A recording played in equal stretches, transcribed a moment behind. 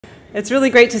It's really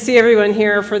great to see everyone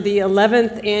here for the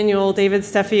 11th annual David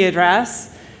Steffee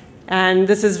Address. And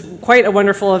this is quite a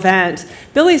wonderful event.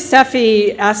 Billy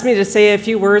Steffee asked me to say a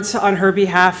few words on her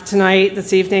behalf tonight,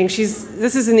 this evening.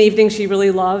 This is an evening she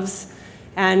really loves,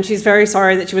 and she's very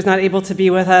sorry that she was not able to be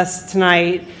with us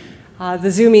tonight.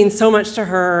 The zoo means so much to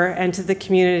her and to the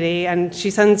community, and she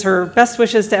sends her best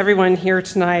wishes to everyone here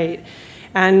tonight.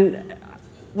 And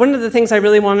one of the things I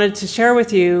really wanted to share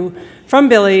with you from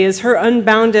Billy is her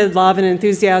unbounded love and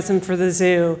enthusiasm for the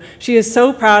zoo. She is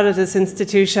so proud of this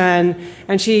institution,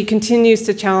 and she continues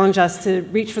to challenge us to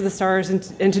reach for the stars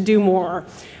and to do more.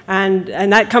 And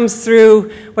that comes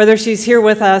through whether she's here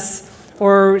with us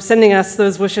or sending us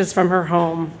those wishes from her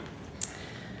home.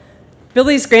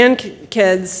 Billy's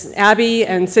grandkids, Abby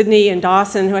and Sydney and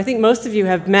Dawson, who I think most of you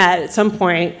have met at some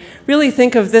point, really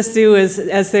think of this zoo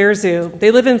as their zoo.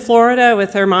 They live in Florida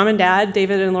with their mom and dad,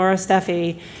 David and Laura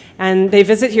Steffee, and they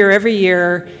visit here every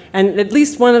year, and at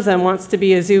least one of them wants to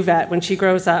be a zoo vet when she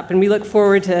grows up, and we look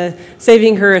forward to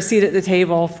saving her a seat at the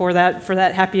table for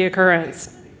that happy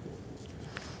occurrence.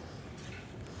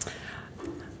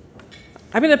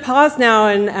 I'm going to pause now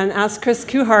and ask Chris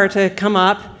Kuhar to come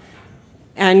up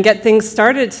and get things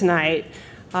started tonight.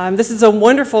 This is a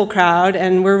wonderful crowd,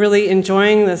 and we're really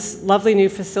enjoying this lovely new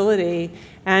facility.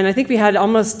 And I think we had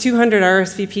almost 200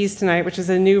 RSVPs tonight, which is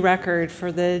a new record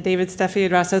for the David Steffee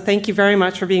Address. So thank you very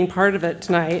much for being part of it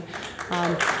tonight.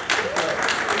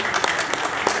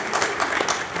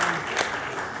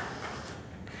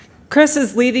 Chris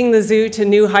is leading the zoo to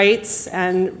new heights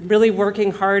and really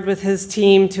working hard with his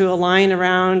team to align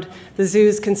around the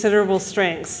zoo's considerable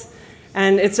strengths.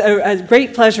 And it's a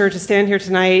great pleasure to stand here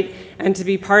tonight and to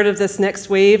be part of this next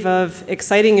wave of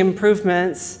exciting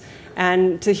improvements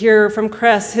and to hear from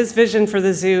Chris his vision for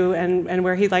the zoo and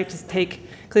where he'd like to take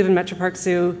Cleveland Metroparks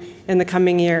Zoo in the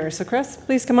coming years. So Chris,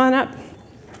 please come on up.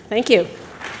 Thank you.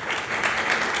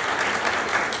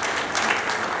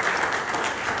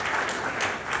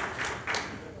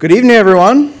 Good evening,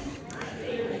 everyone.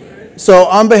 So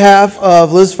on behalf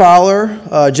of Liz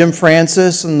Fowler, Jim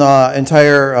Francis, and the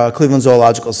entire Cleveland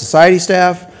Zoological Society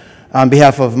staff, on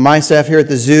behalf of my staff here at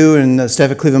the zoo and the staff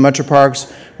at Cleveland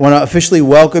Metroparks, I want to officially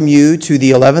welcome you to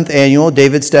the 11th annual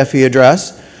David Steffee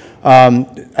Address.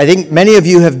 I think many of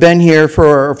you have been here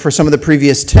for some of the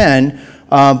previous 10,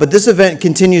 but this event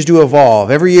continues to evolve.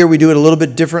 Every year we do it a little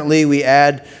bit differently. We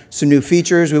add some new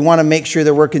features. We want to make sure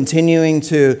that we're continuing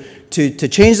to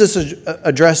change this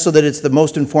address so that it's the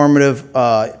most informative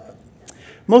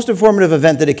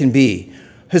event that it can be.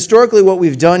 Historically, what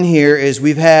we've done here is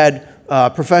we've had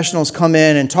professionals come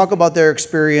in and talk about their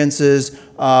experiences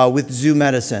with zoo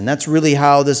medicine. That's really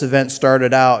how this event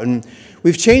started out. And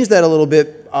we've changed that a little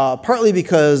bit, partly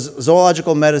because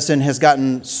zoological medicine has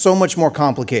gotten so much more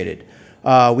complicated.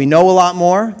 We know a lot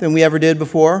more than we ever did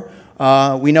before.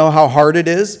 We know how hard it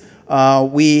is.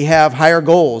 We have higher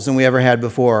goals than we ever had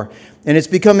before. And it's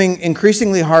becoming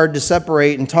increasingly hard to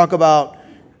separate and talk about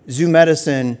zoo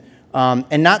medicine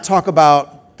and not talk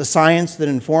about the science that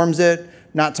informs it,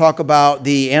 not talk about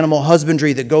the animal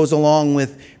husbandry that goes along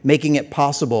with making it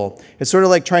possible. It's sort of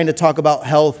like trying to talk about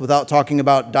health without talking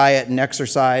about diet and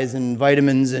exercise and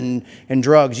vitamins and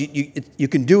drugs. You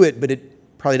can do it, but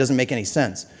it probably doesn't make any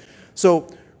sense. So,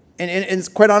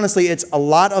 and quite honestly, it's a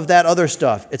lot of that other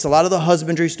stuff. It's a lot of the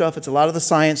husbandry stuff. It's a lot of the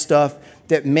science stuff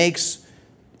that makes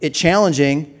it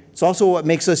challenging. It's also what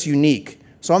makes us unique.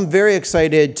 So I'm very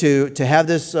excited to have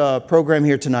this program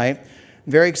here tonight.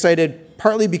 I'm very excited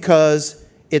partly because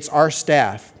it's our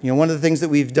staff. You know, one of the things that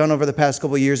we've done over the past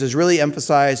couple of years is really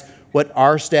emphasize what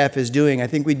our staff is doing. I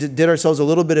think we did ourselves a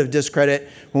little bit of discredit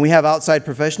when we have outside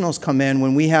professionals come in,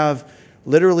 when we have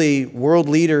literally world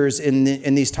leaders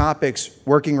in these topics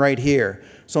working right here.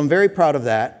 So I'm very proud of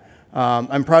that.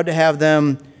 I'm proud to have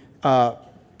them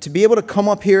to be able to come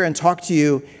up here and talk to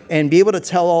you and be able to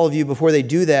tell all of you before they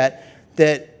do that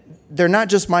they're not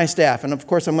just my staff. And of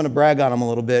course, I'm going to brag on them a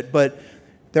little bit, but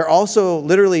they're also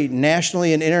literally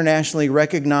nationally and internationally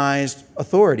recognized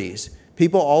authorities.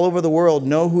 People all over the world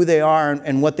know who they are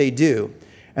and what they do.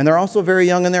 And they're also very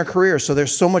young in their careers, so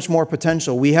there's so much more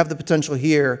potential. We have the potential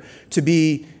here to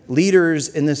be leaders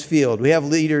in this field. We have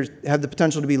the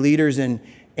potential to be leaders in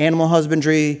animal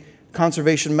husbandry,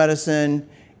 conservation medicine,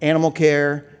 animal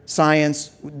care,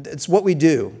 science. It's what we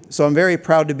do. So I'm very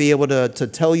proud to be able to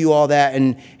tell you all that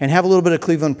and have a little bit of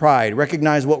Cleveland pride,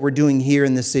 recognize what we're doing here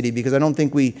in this city, because I don't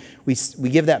think we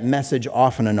give that message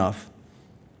often enough.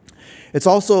 It's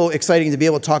also exciting to be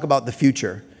able to talk about the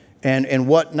future. And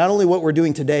what not only what we're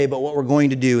doing today, but what we're going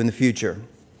to do in the future.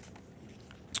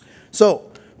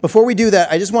 So before we do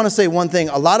that, I just want to say one thing.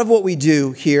 A lot of what we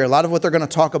do here, a lot of what they're going to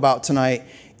talk about tonight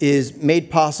is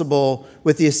made possible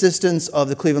with the assistance of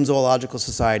the Cleveland Zoological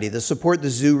Society. The support the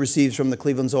zoo receives from the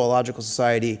Cleveland Zoological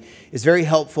Society is very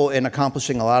helpful in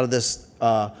accomplishing a lot of this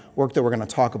work that we're going to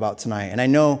talk about tonight. And I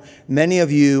know many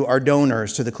of you are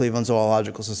donors to the Cleveland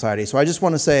Zoological Society. So I just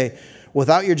want to say,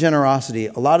 without your generosity,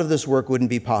 a lot of this work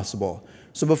wouldn't be possible.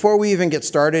 So before we even get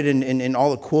started in all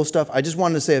the cool stuff, I just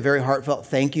wanted to say a very heartfelt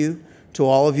thank you to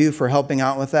all of you for helping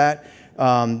out with that.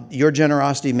 Your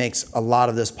generosity makes a lot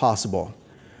of this possible.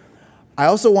 I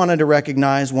also wanted to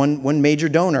recognize one major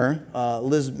donor.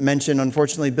 Liz mentioned,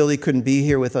 unfortunately, Billy couldn't be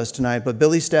here with us tonight, but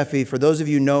Billy Steffee, for those of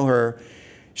you who know her,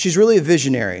 she's really a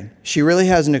visionary. She really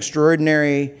has an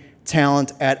extraordinary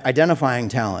talent at identifying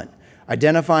talent,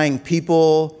 identifying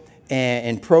people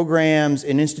and programs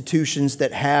and institutions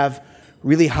that have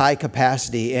really high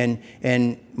capacity.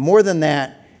 And more than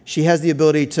that, she has the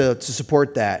ability to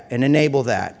support that and enable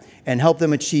that and help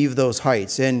them achieve those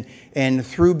heights. And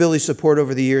through Billy's support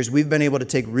over the years, we've been able to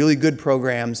take really good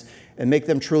programs and make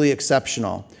them truly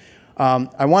exceptional.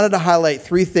 I wanted to highlight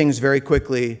three things very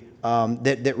quickly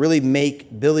that really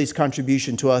make Billy's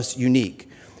contribution to us unique.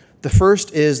 The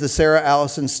first is the Sarah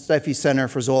Allison Steffee Center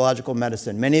for Zoological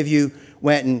Medicine. Many of you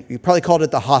went and you probably called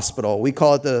it the hospital. We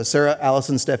call it the Sarah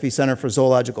Allison Steffee Center for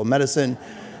Zoological Medicine.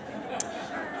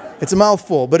 It's a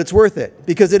mouthful, but it's worth it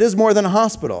because it is more than a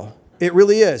hospital. It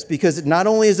really is, because not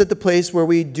only is it the place where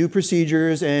we do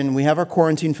procedures and we have our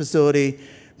quarantine facility,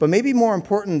 but maybe more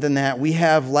important than that, we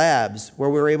have labs where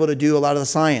we're able to do a lot of the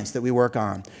science that we work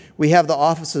on. We have the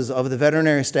offices of the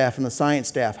veterinary staff and the science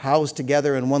staff housed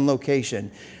together in one location.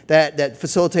 That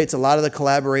facilitates a lot of the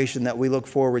collaboration that we look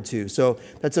forward to. So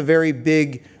that's a very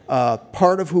big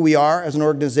part of who we are as an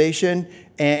organization,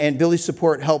 and Billy's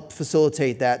support helped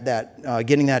facilitate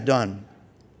getting that done.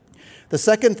 The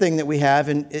second thing that we have,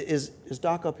 and is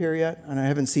Doc up here yet? And I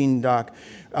haven't seen Doc.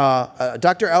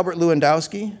 Dr. Albert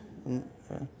Lewandowski.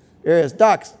 There he is.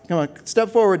 Doc, come on, step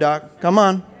forward, Doc. Come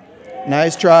on.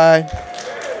 Nice try.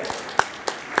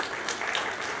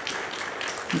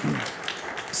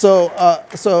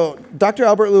 So Dr.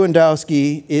 Albert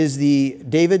Lewandowski is the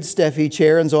David Steffee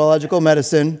Chair in Zoological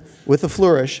Medicine with a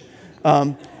flourish.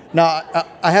 Now,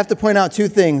 I have to point out two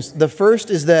things. The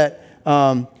first is that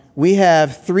we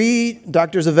have 3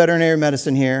 doctors of veterinary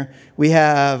medicine here. We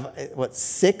have,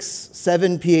 6,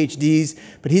 7 Ph.D s,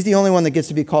 but he's the only one that gets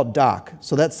to be called Doc.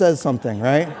 So that says something,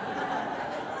 right?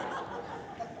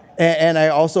 And I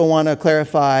also want to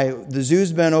clarify, the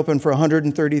zoo's been open for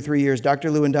 133 years. Dr.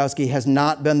 Lewandowski has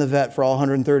not been the vet for all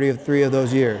 133 of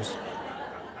those years.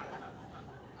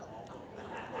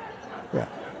 Yeah,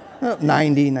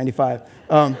 90, 95.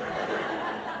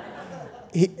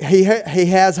 He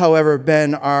has, however,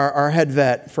 been our head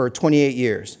vet for 28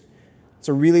 years. It's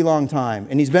a really long time.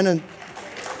 And he's been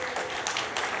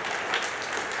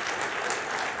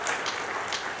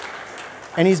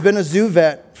a zoo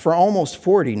vet for almost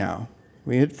 40 now.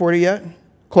 We hit 40 yet?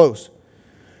 Close.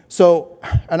 So,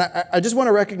 and I just want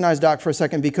to recognize Doc for a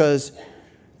second, because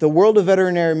the world of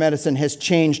veterinary medicine has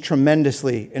changed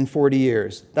tremendously in 40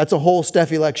 years. That's a whole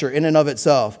Steffee lecture in and of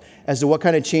itself as to what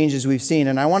kind of changes we've seen.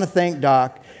 And I want to thank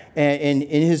Doc in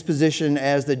his position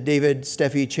as the David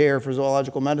Steffee Chair for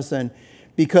Zoological Medicine,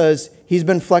 because he's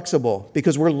been flexible,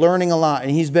 because we're learning a lot,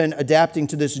 and he's been adapting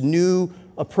to this new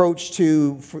approach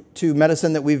to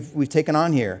medicine that we've taken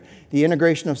on here, the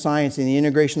integration of science and the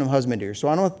integration of husbandry. So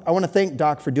I want to thank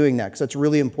Doc for doing that, because that's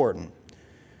really important.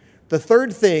 The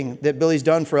third thing that Billy's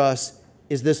done for us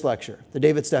is this lecture, the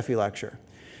David Steffee lecture.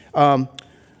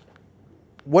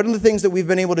 One of the things that we've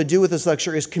been able to do with this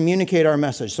lecture is communicate our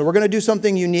message. So we're going to do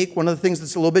something unique. One of the things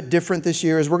that's a little bit different this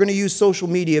year is we're going to use social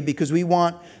media, because we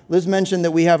want, Liz mentioned that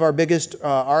we have our biggest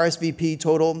RSVP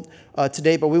total to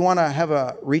date, but we want to have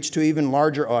a reach to an even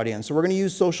larger audience. So we're going to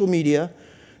use social media.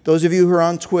 Those of you who are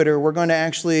on Twitter, we're going to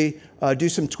actually do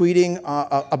some tweeting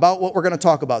about what we're going to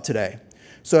talk about today.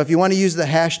 So if you want to use the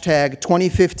hashtag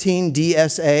 2015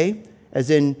 DSA,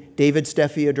 as in David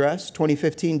Steffee Address,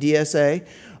 2015 DSA,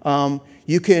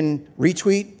 you can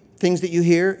retweet things that you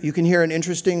hear. You can hear an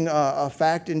interesting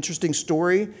fact, interesting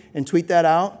story, and tweet that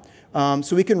out.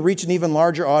 So we can reach an even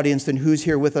larger audience than who's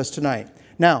here with us tonight.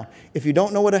 Now, if you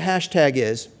don't know what a hashtag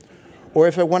is, or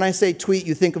if when I say tweet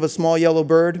you think of a small yellow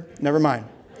bird, never mind.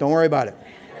 Don't worry about it,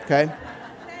 okay?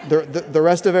 The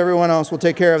rest of everyone else will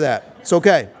take care of that. It's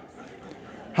okay.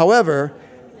 However,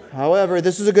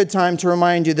 this is a good time to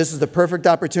remind you this is the perfect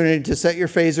opportunity to set your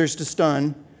phasers to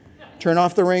stun, turn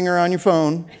off the ringer on your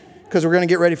phone, because we're going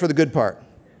to get ready for the good part,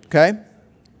 okay?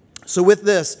 So with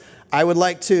this, I would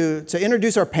like to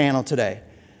introduce our panel today.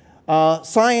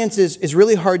 Science is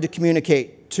really hard to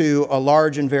communicate to a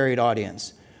large and varied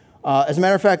audience. As a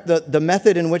matter of fact, the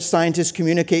method in which scientists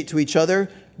communicate to each other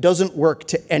doesn't work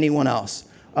to anyone else.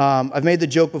 I've made the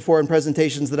joke before in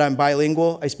presentations that I'm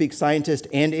bilingual. I speak scientist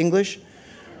and English.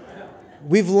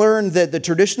 We've learned that the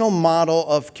traditional model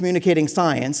of communicating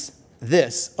science,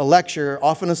 a lecture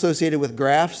often associated with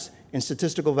graphs and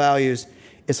statistical values,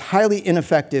 is highly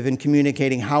ineffective in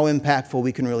communicating how impactful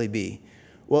we can really be.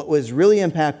 What was really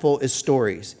impactful is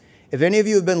stories. If any of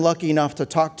you have been lucky enough to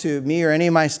talk to me or any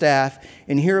of my staff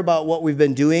and hear about what we've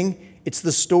been doing, it's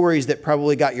the stories that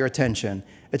probably got your attention.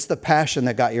 It's the passion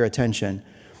that got your attention.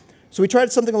 So we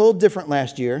tried something a little different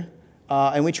last year,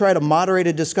 and we tried a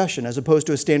moderated discussion as opposed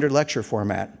to a standard lecture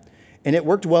format. And it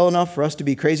worked well enough for us to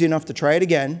be crazy enough to try it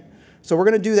again. So we're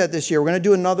going to do that this year. We're going to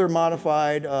do another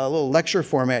modified little lecture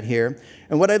format here.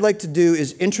 And what I'd like to do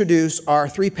is introduce our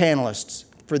 3 panelists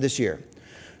for this year.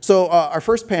 So our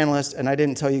first panelist, and I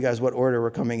didn't tell you guys what order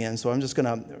we're coming in, so I'm just going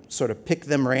to sort of pick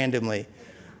them randomly.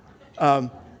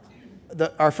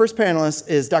 Our first panelist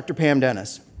is Dr. Pam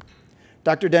Dennis.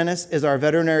 Dr. Dennis is our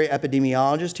veterinary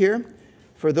epidemiologist here.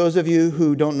 For those of you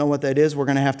who don't know what that is, we're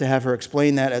going to have her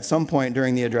explain that at some point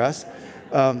during the address.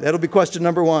 That'll be question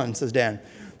number 1, says Dan.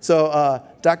 So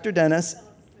Dr. Dennis.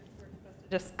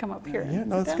 Just come up here. Yeah,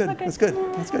 no, that's good. Okay. That's good.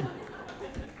 That's good.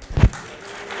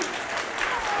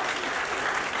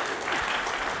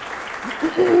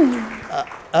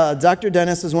 Dr.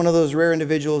 Dennis is one of those rare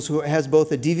individuals who has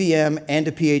both a D.V.M. and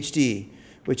a Ph.D.,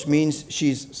 which means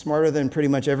she's smarter than pretty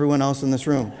much everyone else in this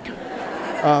room.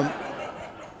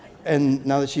 And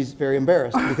now that she's very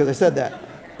embarrassed because I said that.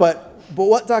 But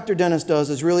what Dr. Dennis does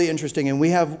is really interesting, and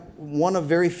we have one of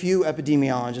very few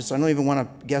epidemiologists, I don't even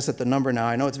want to guess at the number now,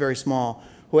 I know it's very small,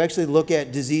 who actually look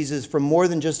at diseases from more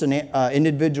than just an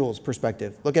individual's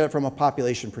perspective, look at it from a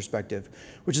population perspective,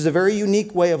 which is a very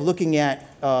unique way of looking at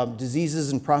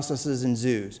diseases and processes in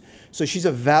zoos. So she's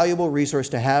a valuable resource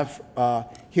to have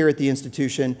here at the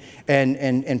institution,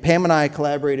 and Pam and I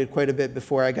collaborated quite a bit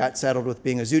before I got saddled with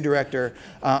being a zoo director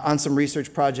on some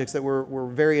research projects that were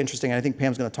very interesting, and I think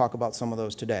Pam's going to talk about some of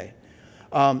those today.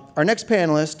 Our next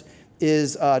panelist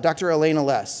is Dr. Elena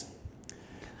Less.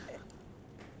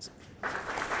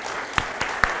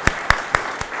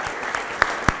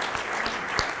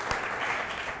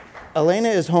 Elena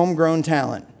is homegrown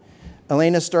talent.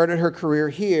 Elena started her career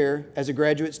here as a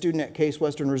graduate student at Case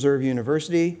Western Reserve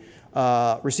University,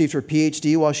 received her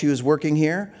Ph.D. while she was working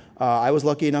here. I was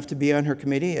lucky enough to be on her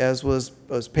committee, as was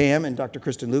Pam and Dr.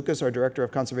 Kristen Lucas, our Director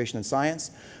of Conservation and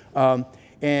Science.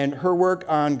 And her work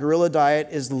on gorilla diet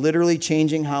is literally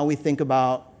changing how we think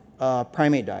about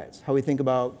primate diets, how we think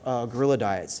about gorilla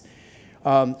diets.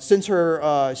 Since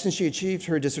she achieved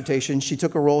her dissertation, she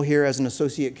took a role here as an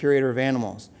Associate Curator of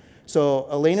Animals. So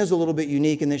Elena's a little bit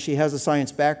unique in that she has a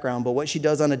science background, but what she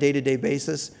does on a day-to-day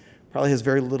basis probably has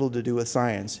very little to do with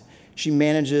science. She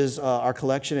manages our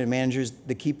collection and manages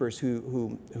the keepers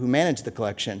who manage the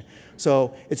collection.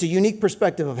 So it's a unique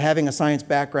perspective of having a science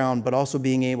background, but also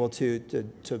being able to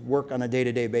work on a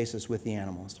day-to-day basis with the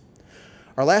animals.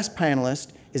 Our last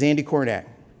panelist is Andi Kornak.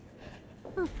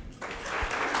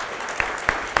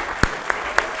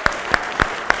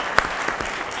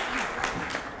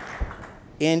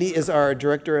 Andi is our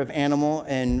Director of Animal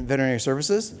and Veterinary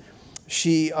Services.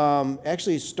 She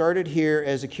actually started here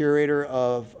as a curator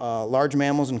of large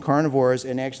mammals and carnivores,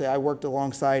 and actually I worked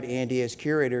alongside Andi as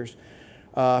curators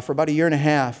for about a year and a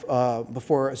half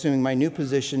before assuming my new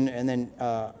position, and then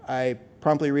I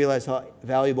promptly realized how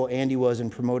valuable Andi was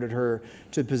and promoted her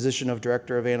to the position of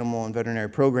Director of Animal and Veterinary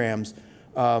Programs.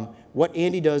 What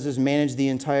Andi does is manage the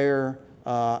entire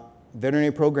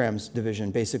veterinary programs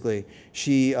division, basically.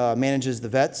 She manages the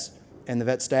vets and the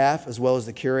vet staff, as well as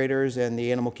the curators and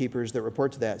the animal keepers that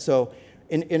report to that. So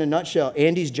in a nutshell,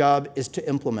 Andi's job is to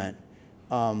implement,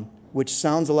 which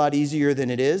sounds a lot easier than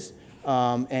it is,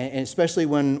 and especially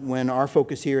when our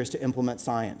focus here is to implement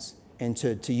science and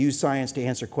to use science to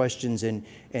answer questions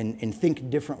and think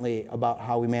differently about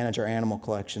how we manage our animal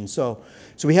collection. So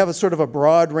we have a sort of a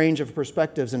broad range of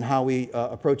perspectives in how we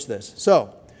approach this.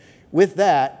 So with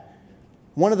that,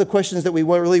 one of the questions that we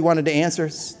really wanted to answer,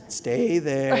 stay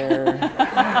there,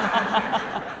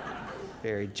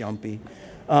 very jumpy.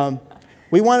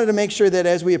 We wanted to make sure that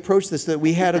as we approach this, that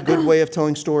we had a good way of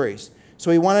telling stories.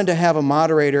 So we wanted to have a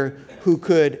moderator who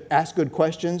could ask good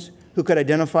questions, who could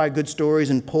identify good stories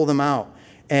and pull them out.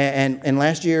 And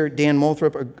last year, Dan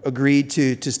Moulthrop agreed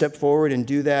to step forward and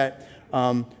do that.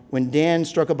 When Dan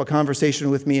struck up a conversation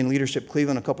with me in Leadership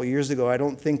Cleveland a couple years ago, I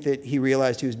don't think that he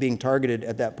realized he was being targeted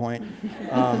at that point.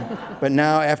 But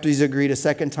now, after he's agreed a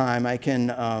second time, I can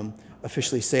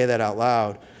officially say that out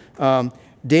loud.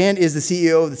 Dan is the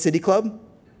CEO of the City Club.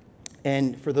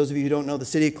 And for those of you who don't know, the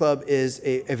City Club is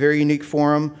a very unique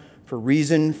forum for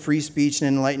reason, free speech, and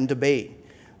enlightened debate.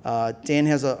 Dan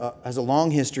has a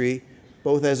long history,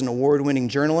 both as an award-winning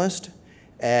journalist,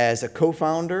 as a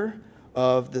co-founder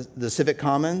of the Civic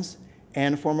Commons,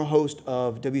 and former host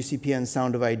of WCPN's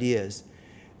Sound of Ideas,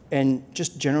 and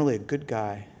just generally a good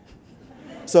guy.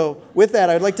 So with that,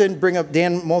 I'd like to bring up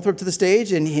Dan Moulthrop to the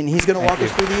stage, and he's going to walk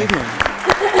us through the evening.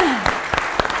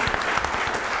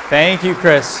 Thank you,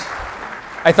 Chris.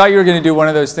 I thought you were going to do one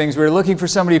of those things. We were looking for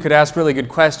somebody who could ask really good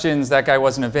questions. That guy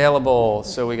wasn't available,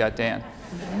 so we got Dan.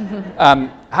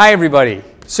 Hi, everybody.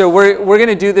 So we're going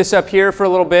to do this up here for a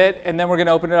little bit, and then we're going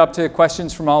to open it up to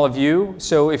questions from all of you.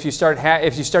 So if you start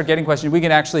getting questions, we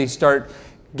can actually start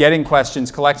getting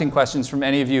questions, collecting questions from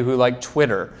any of you who like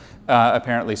Twitter,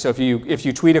 apparently. So if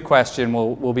you tweet a question,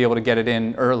 we'll be able to get it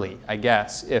in early, I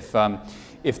guess, if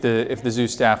the zoo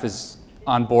staff is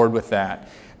on board with that.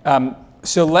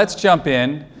 So let's jump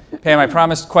in. Pam, I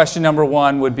promised question number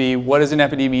 1 would be, what is an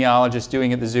epidemiologist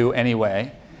doing at the zoo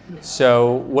anyway?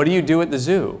 So what do you do at the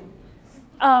zoo?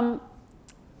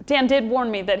 Dan did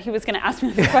warn me that he was going to ask me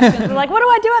these questions. I'm like, what do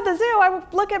I do at the zoo? I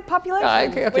would look at population.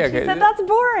 Okay. He said, that's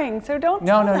boring, so don't.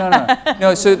 No.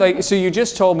 No, so you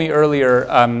just told me earlier,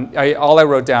 all I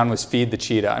wrote down was feed the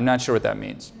cheetah. I'm not sure what that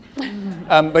means.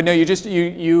 But no, you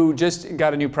just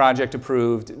got a new project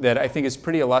approved that I think is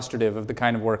pretty illustrative of the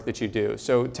kind of work that you do.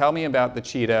 So tell me about the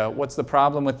cheetah. What's the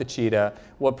problem with the cheetah?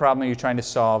 What problem are you trying to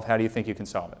solve? How do you think you can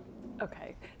solve it?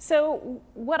 Okay, so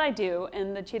what I do,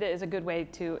 and the cheetah is a good way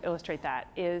to illustrate that,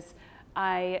 is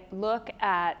I look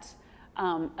at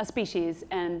a species,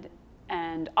 and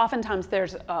oftentimes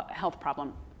there's a health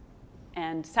problem.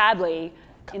 And sadly,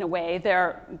 in a way,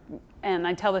 and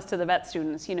I tell this to the vet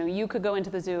students, you could go into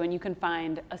the zoo and you can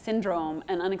find a syndrome,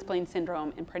 an unexplained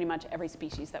syndrome, in pretty much every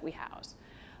species that we house.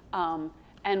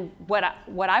 And what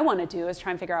I want to do is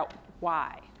try and figure out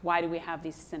why. Why do we have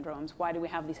these syndromes? Why do we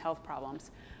have these health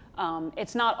problems?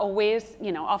 It's not always,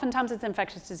 oftentimes it's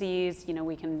infectious disease.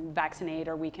 We can vaccinate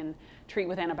or we can treat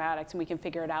with antibiotics and we can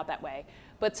figure it out that way.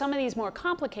 But some of these more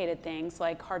complicated things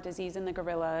like heart disease in the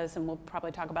gorillas, and we'll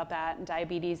probably talk about that, and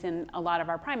diabetes in a lot of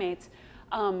our primates,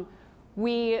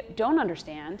 we don't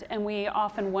understand, and we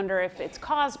often wonder if it's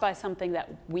caused by something that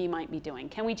we might be doing.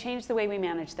 Can we change the way we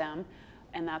manage them?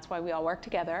 And that's why we all work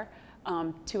together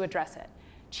to address it.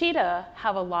 Cheetah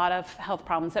have a lot of health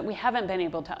problems that we haven't been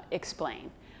able to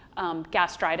explain.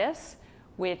 Gastritis,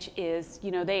 which is,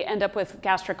 they end up with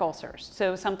gastric ulcers.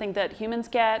 So something that humans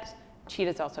get,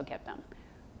 cheetahs also get them.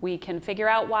 We can figure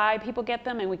out why people get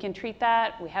them and we can treat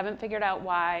that. We haven't figured out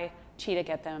why cheetah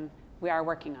get them. We are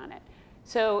working on it.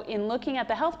 So in looking at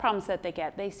the health problems that they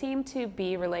get, they seem to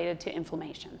be related to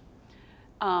inflammation.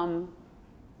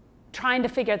 Trying to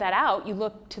figure that out, you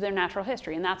look to their natural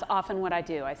history, and that's often what I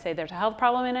do. I say there's a health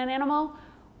problem in an animal.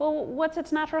 Well, what's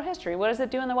its natural history? What does it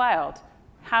do in the wild?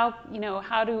 How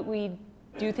do we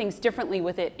do things differently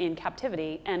with it in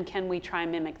captivity, and can we try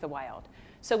and mimic the wild?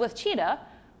 So with cheetah,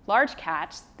 large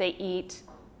cats, they eat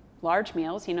large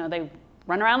meals. They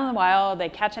run around in the wild, they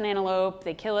catch an antelope,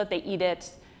 they kill it, they eat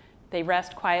it, they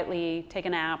rest quietly, take a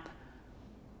nap,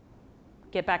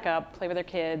 get back up, play with their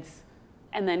kids,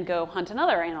 and then go hunt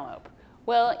another antelope.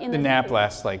 Well, the nap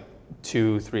lasts like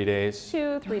 2-3 days.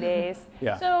 2-3 days.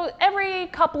 Yeah. So every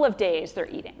couple of days they're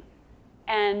eating.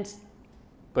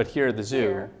 But here at the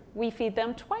zoo, we feed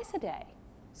them twice a day.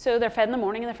 So they're fed in the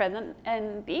morning and they're fed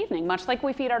in the evening, much like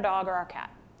we feed our dog or our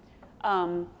cat.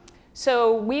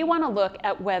 So we want to look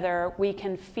at whether we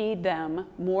can feed them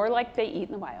more like they eat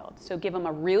in the wild. So give them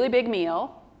a really big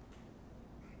meal,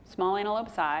 small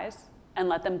antelope size, and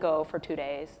let them go for 2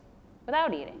 days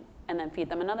without eating, and then feed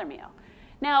them another meal.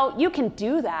 Now, you can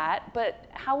do that, but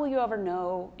how will you ever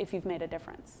know if you've made a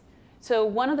difference? So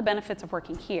one of the benefits of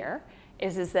working here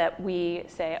is that we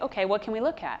say, okay, what can we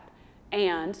look at?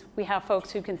 And we have folks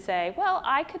who can say, well,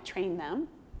 I could train them.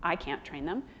 I can't train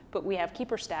them, but we have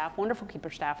keeper staff, wonderful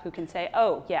keeper staff, who can say,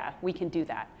 oh, yeah, we can do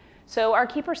that. So our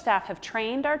keeper staff have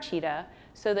trained our cheetah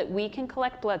so that we can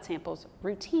collect blood samples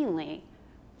routinely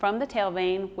from the tail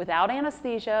vein without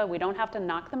anesthesia. We don't have to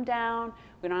knock them down.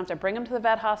 We don't have to bring them to the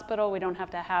vet hospital. We don't have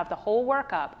to have the whole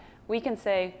workup. We can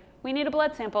say, we need a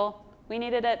blood sample. We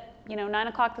need it at 9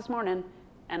 o'clock this morning,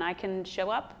 and I can show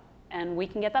up, and we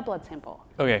can get that blood sample.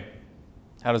 Okay,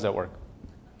 how does that work?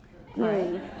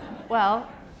 Right. Well,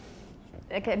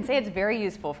 I can say it's very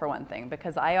useful for one thing,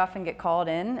 because I often get called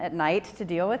in at night to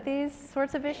deal with these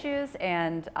sorts of issues,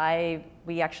 and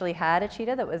we actually had a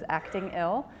cheetah that was acting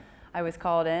ill. I was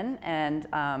called in, and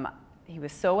he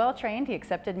was so well trained, he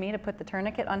accepted me to put the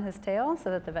tourniquet on his tail so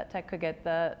that the vet tech could get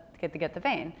the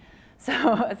vein.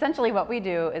 So essentially what we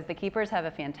do is the keepers have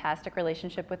a fantastic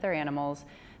relationship with their animals.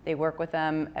 They work with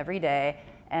them every day,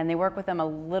 and they work with them a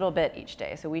little bit each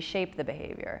day. So we shape the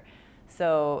behavior.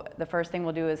 So the first thing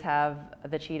we'll do is have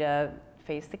the cheetah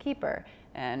face the keeper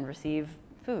and receive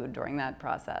food during that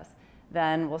process.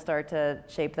 Then we'll start to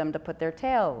shape them to put their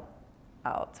tail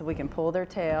out. So we can pull their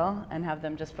tail and have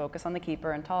them just focus on the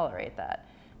keeper and tolerate that.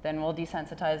 Then we'll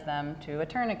desensitize them to a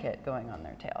tourniquet going on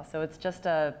their tail. So it's just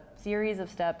a series of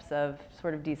steps of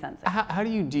sort of desensitizing. How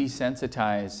do you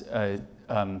desensitize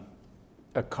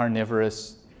a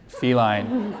carnivorous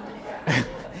feline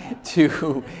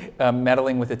to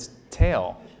meddling with its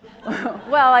tail?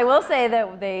 Well, I will say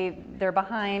that they're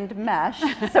behind mesh,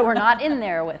 so we're not in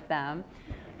there with them.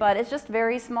 But it's just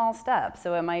very small steps.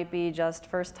 So it might be just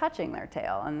first touching their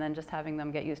tail and then just having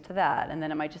them get used to that. And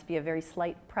then it might just be a very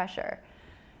slight pressure.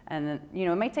 And then, you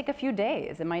know, it might take a few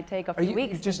days. It might take a few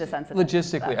weeks to desensitize.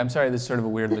 Logistically, I'm sorry, this is sort of a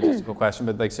weird logistical question,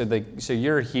 but like, so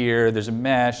you're here, there's a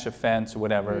mesh, a fence, or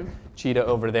whatever, cheetah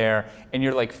over there, and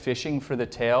you're like fishing for the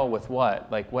tail with what?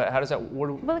 Like what, how does that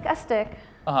work? Well, like a stick.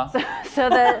 So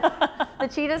the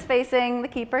cheetah's facing the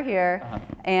keeper here,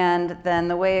 and then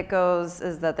the way it goes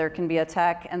is that there can be a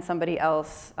tech and somebody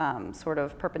else sort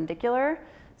of perpendicular,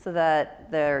 so that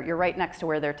you're right next to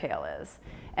where their tail is.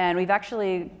 And we've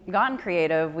actually gotten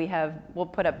creative. We'll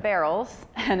put up barrels,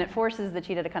 and it forces the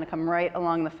cheetah to kind of come right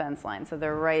along the fence line, so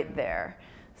they're right there.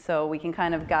 So we can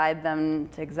kind of guide them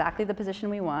to exactly the position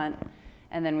we want,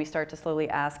 and then we start to slowly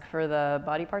ask for the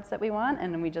body parts that we want,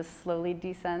 and then we just slowly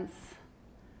desense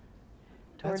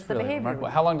towards the behavior. Remarkable.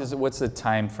 How long does it, what's the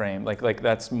time frame? Like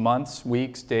that's months,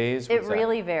 weeks, days? It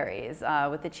really varies.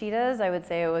 With the cheetahs, I would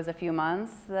say it was a few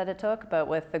months that it took, but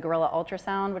with the gorilla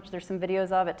ultrasound, which there's some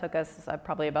videos of, it took us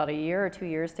probably about a year or 2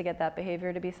 years to get that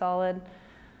behavior to be solid.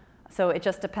 So it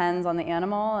just depends on the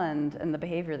animal and the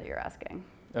behavior that you're asking.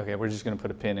 Okay, we're just going to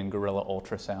put a pin in gorilla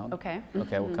ultrasound. Okay.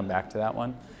 Okay, we'll come back to that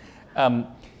one.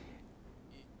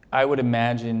 I would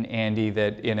imagine, Andi,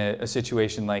 that in a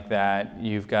situation like that,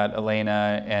 you've got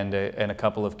Elena and a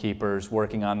couple of keepers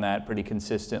working on that pretty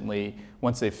consistently.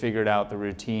 Once they've figured out the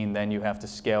routine, then you have to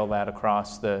scale that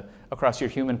across your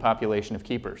human population of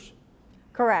keepers.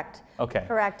 Correct. Okay.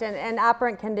 Correct. And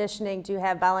operant conditioning to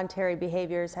have voluntary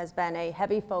behaviors has been a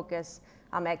heavy focus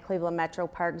at Cleveland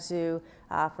Metroparks Zoo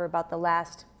for about the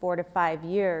last 4 to 5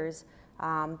 years.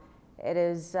 It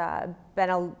has been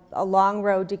a long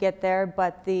road to get there,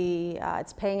 but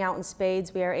it's paying out in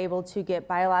spades. We are able to get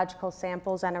biological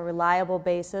samples on a reliable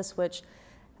basis, which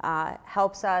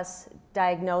helps us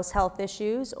diagnose health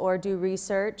issues or do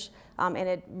research. And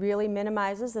it really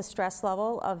minimizes the stress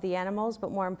level of the animals,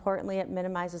 but more importantly, it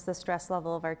minimizes the stress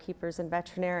level of our keepers and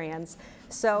veterinarians.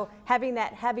 So having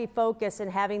that heavy focus and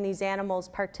having these animals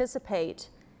participate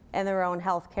in their own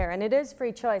health care, and it is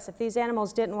free choice. If these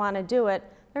animals didn't want to do it,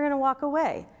 they're going to walk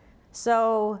away.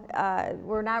 So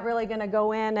we're not really going to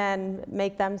go in and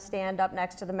make them stand up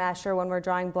next to the mesher when we're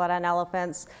drawing blood on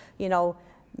elephants, you know,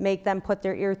 make them put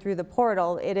their ear through the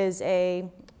portal. It is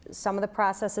some of the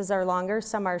processes are longer,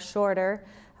 some are shorter,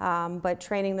 but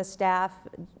training the staff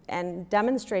and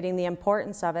demonstrating the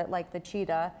importance of it, like the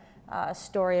cheetah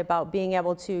story about being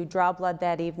able to draw blood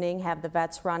that evening, have the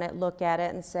vets run it, look at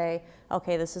it and say,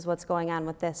 okay, this is what's going on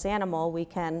with this animal. We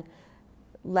can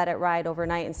let it ride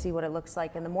overnight and see what it looks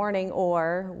like in the morning,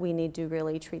 or we need to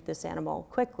really treat this animal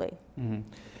quickly. Mm-hmm.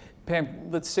 Pam,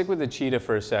 let's stick with the cheetah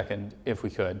for a second, if we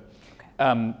could.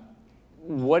 Okay.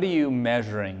 What are you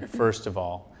measuring, first of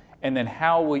all? And then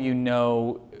how will you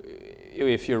know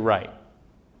if you're right?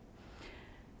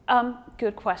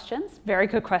 Good questions, very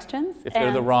good questions. If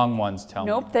they're the wrong ones, tell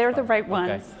me. Nope, they're the right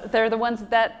ones. Okay. They're the ones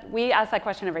that we ask that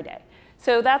question every day.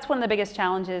 So that's one of the biggest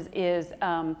challenges is,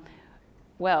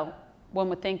 well, one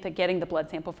would think that getting the blood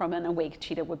sample from an awake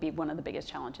cheetah would be one of the biggest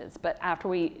challenges. But after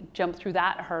we jump through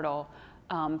that hurdle,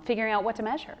 figuring out what to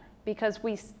measure. Because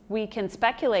we can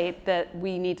speculate that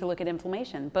we need to look at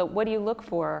inflammation, but what do you look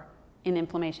for in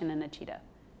inflammation in a cheetah?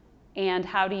 And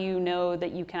how do you know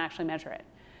that you can actually measure it?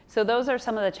 So those are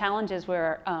some of the challenges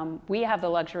where we have the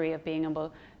luxury of being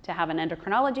able to have an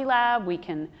endocrinology lab. We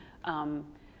can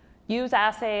use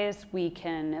assays, we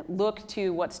can look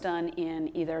to what's done in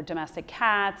either domestic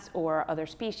cats or other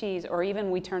species, or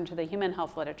even we turn to the human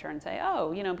health literature and say,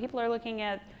 oh, you know, people are looking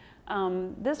at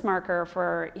this marker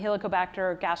for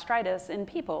Helicobacter gastritis in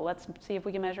people. Let's see if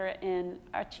we can measure it in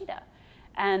a cheetah.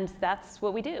 And that's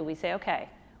what we do. We say, okay,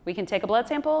 we can take a blood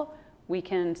sample, we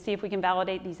can see if we can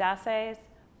validate these assays,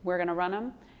 we're gonna run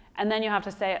them. And then you have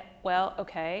to say, well,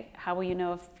 okay, how will you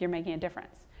know if you're making a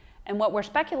difference? And what we're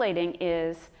speculating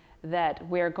is that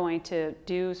we're going to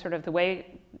do sort of the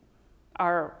way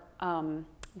our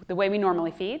the way we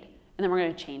normally feed, and then we're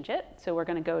going to change it. So we're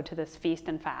going to go to this feast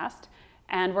and fast,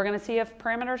 and we're going to see if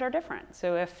parameters are different.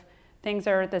 So if things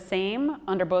are the same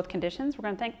under both conditions, we're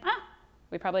going to think,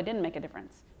 we probably didn't make a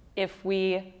difference. If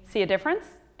we see a difference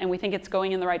and we think it's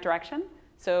going in the right direction,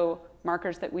 so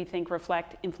markers that we think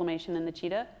reflect inflammation in the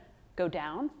cheetah go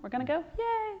down, we're going to go,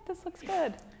 yay, this looks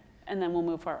good. And then we'll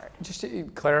move forward. Just to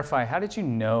clarify, how did you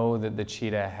know that the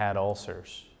cheetah had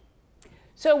ulcers?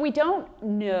 So we don't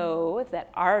know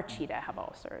that our cheetah have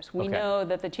ulcers. We know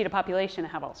that the cheetah population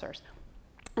have ulcers.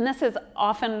 And this is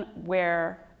often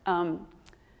where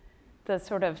the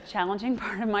sort of challenging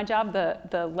part of my job,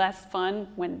 the less fun,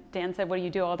 when Dan said, what do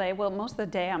you do all day? Well, most of the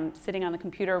day I'm sitting on the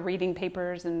computer reading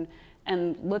papers and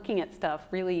looking at stuff,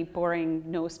 really boring,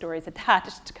 no stories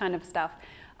attached kind of stuff.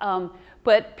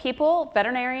 But people,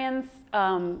 veterinarians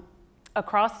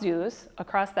across zoos,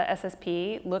 across the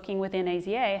SSP, looking within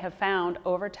AZA, have found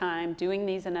over time, doing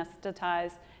these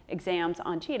anesthetized exams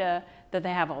on cheetah, that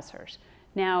they have ulcers.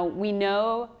 Now, we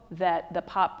know that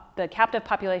the captive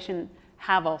population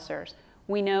have ulcers.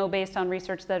 We know, based on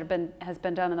research that has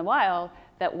been done in the wild,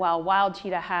 that while wild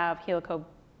cheetah have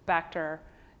Helicobacter,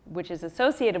 which is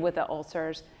associated with the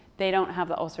ulcers, they don't have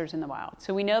the ulcers in the wild.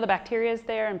 So we know the bacteria is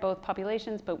there in both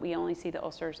populations, but we only see the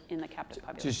ulcers in the captive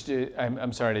population.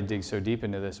 I'm sorry to dig so deep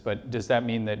into this, but does that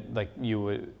mean that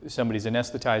somebody's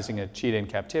anesthetizing a cheetah in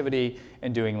captivity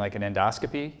and doing like an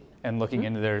endoscopy and looking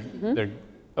into their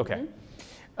okay.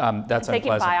 That's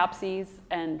taking unpleasant. Biopsies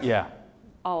and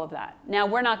all of that. Now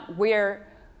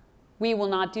we will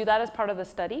not do that as part of the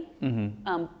study.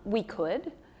 We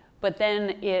could, but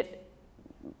then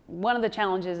one of the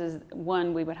challenges is,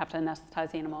 one, we would have to anesthetize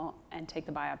the animal and take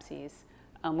the biopsies,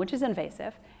 which is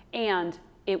invasive, and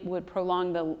it would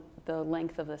prolong the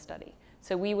length of the study.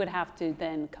 So we would have to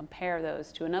then compare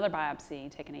those to another biopsy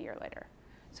taken a year later.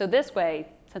 So this way,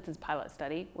 since it's a pilot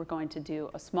study, we're going to do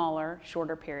a smaller,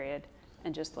 shorter period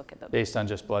and just look at the... Based on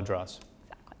just blood draws.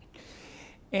 Exactly.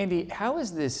 Andi, how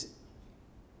is this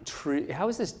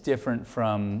different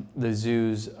from the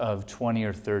zoos of 20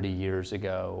 or 30 years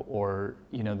ago, or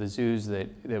the zoos that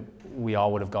we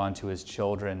all would have gone to as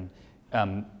children?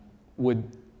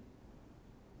 Would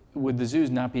the zoos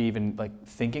not be even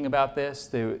thinking about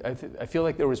this? I feel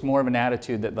like there was more of an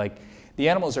attitude that the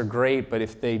animals are great, but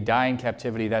if they die in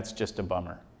captivity, that's just a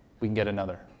bummer. We can get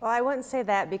another. Well, I wouldn't say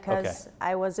that because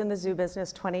I was in the zoo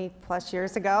business 20 plus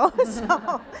years ago.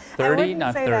 So 30,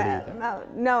 not 30.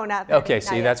 No, not 30. Okay,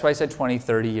 see, that's why I said 20,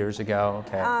 30 years ago.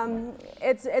 Okay.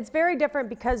 It's very different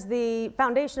because the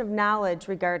foundation of knowledge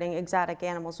regarding exotic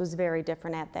animals was very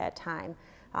different at that time.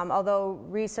 Although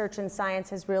research and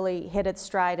science has really hit its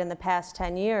stride in the past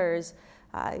 10 years,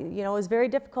 it was very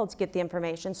difficult to get the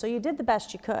information, so you did the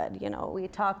best you could. We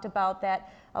talked about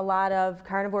that a lot of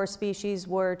carnivore species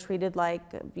were treated like,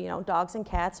 dogs and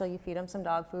cats, so you feed them some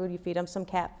dog food, you feed them some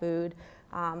cat food,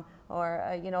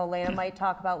 Elena might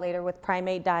talk about later with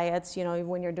primate diets,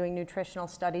 when you're doing nutritional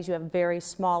studies, you have very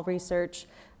small research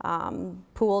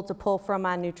pool to pull from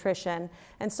on nutrition.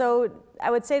 And so I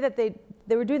would say that they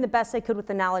were doing the best they could with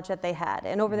the knowledge that they had.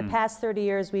 And over the past 30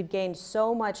 years, we've gained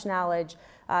so much knowledge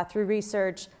through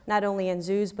research, not only in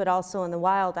zoos, but also in the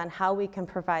wild, on how we can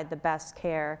provide the best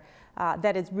care,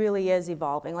 that it really is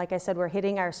evolving. Like I said, we're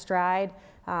hitting our stride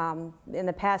in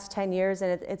the past 10 years,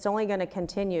 and it's only going to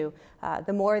continue.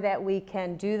 The more that we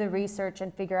can do the research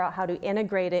and figure out how to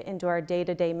integrate it into our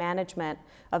day-to-day management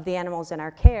of the animals in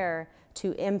our care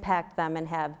to impact them and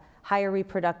have higher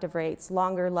reproductive rates,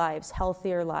 longer lives,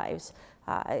 healthier lives,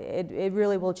 it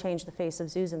really will change the face of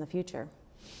zoos in the future.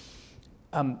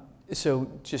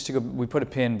 So just to go, we put a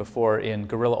pin before in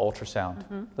gorilla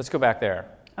ultrasound. Let's go back there.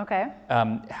 Okay.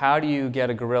 How do you get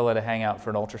a gorilla to hang out for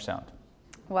an ultrasound?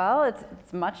 Well,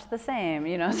 it's much the same,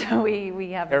 so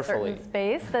we have a certain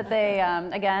space that they,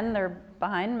 again, they're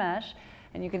behind mesh,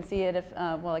 and you can see it if,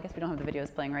 well, I guess we don't have the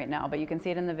videos playing right now, but you can see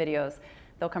it in the videos.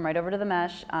 They'll come right over to the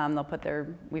mesh,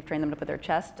 we've trained them to put their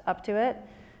chest up to it.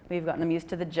 We've gotten them used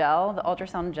to the gel. The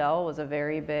ultrasound gel was a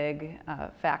very big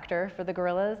factor for the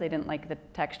gorillas. They didn't like the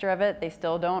texture of it. They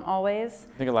still don't always.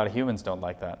 I think a lot of humans don't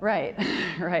like that. Right,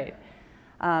 right.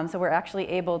 So we're actually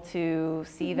able to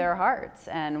see their hearts.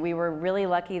 And we were really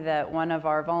lucky that one of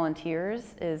our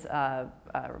volunteers is a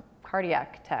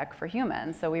cardiac tech for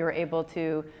humans. So we were able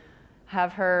to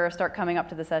have her start coming up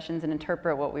to the sessions and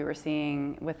interpret what we were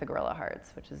seeing with the gorilla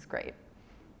hearts, which is great.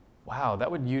 Wow, that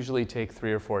would usually take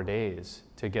 3 or 4 days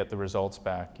to get the results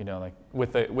back.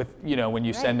 When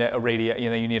you send a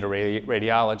you need a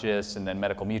radiologist, and then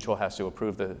Medical Mutual has to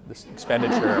approve the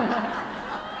expenditure.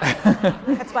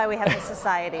 That's why we have the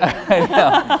society. I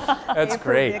know. That's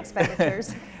great. The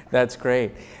expenditures. That's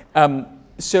great.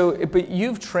 So, but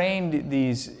you've trained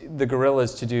the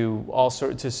gorillas to do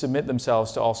to submit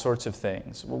themselves to all sorts of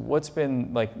things. What's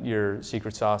been like your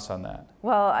secret sauce on that?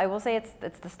 Well, I will say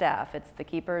it's the staff. It's the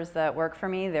keepers that work for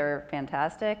me. They're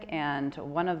fantastic, and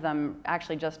one of them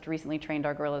actually just recently trained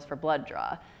our gorillas for blood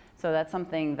draw. So that's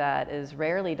something that is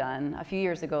rarely done. A few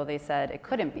years ago, they said it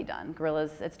couldn't be done.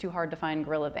 Gorillas, it's too hard to find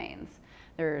gorilla veins.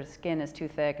 Their skin is too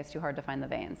thick. It's too hard to find the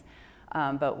veins.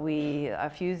 But a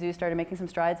few zoos started making some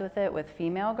strides with it with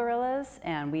female gorillas,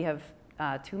 and we have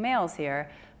 2 males here,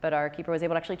 but our keeper was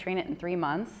able to actually train it in 3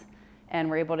 months, and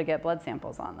we're able to get blood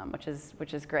samples on them, which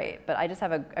is great. But I just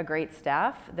have a great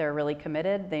staff. They're really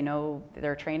committed. They know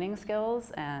their training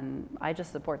skills, and I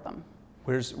just support them.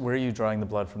 Where are you drawing the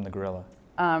blood from the gorilla?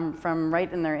 From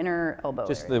right in their inner elbow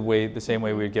Just area. the same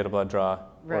way we would get a blood draw?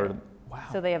 Right. Or, wow.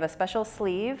 So they have a special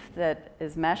sleeve that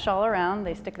is mesh all around.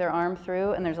 They stick their arm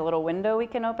through, and there's a little window we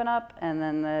can open up, and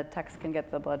then the techs can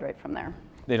get the blood right from there.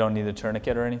 They don't need a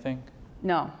tourniquet or anything?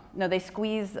 No, they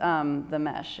squeeze the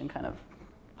mesh and kind of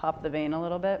pop the vein a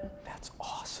little bit. That's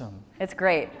awesome. It's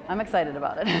great. I'm excited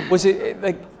about it. Was it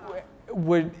like,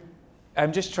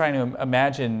 I'm just trying to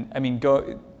imagine, I mean,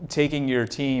 taking your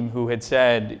team who had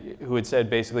said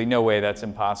basically, no way, that's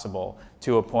impossible,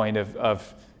 to a point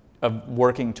of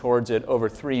working towards it over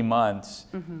 3 months,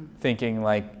 thinking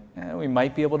like, we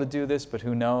might be able to do this, but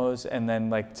who knows? And then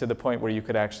like to the point where you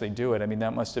could actually do it. I mean,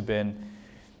 that must have been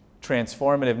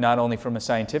transformative, not only from a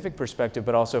scientific perspective,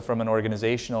 but also from an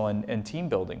organizational and team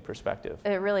building perspective.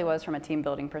 It really was from a team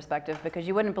building perspective, because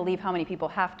you wouldn't believe how many people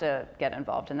have to get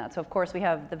involved in that. So of course we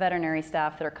have the veterinary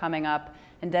staff that are coming up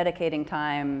and dedicating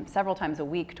time several times a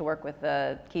week to work with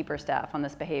the keeper staff on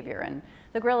this behavior. And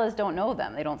the gorillas don't know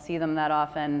them. They don't see them that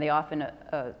often. They often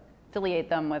affiliate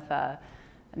them with a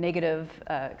negative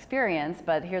experience,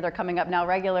 but here they're coming up now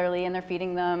regularly and they're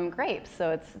feeding them grapes,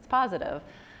 so it's positive.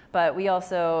 But we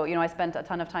also, I spent a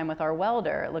ton of time with our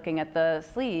welder looking at the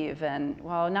sleeve, and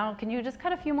well, now can you just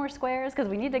cut a few more squares? Because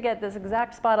we need to get this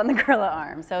exact spot on the gorilla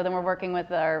arm. So then we're working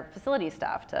with our facility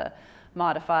staff to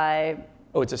modify.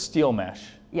 Oh, it's a steel mesh?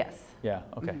 Yes. Yeah,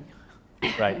 okay.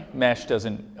 Right, mesh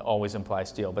doesn't always imply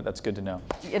steel, but that's good to know.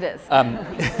 It is.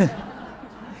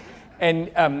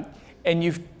 And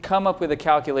you've come up with a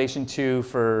calculation too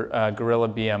for gorilla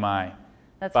BMI.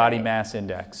 That's body right. mass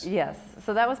index. Yes,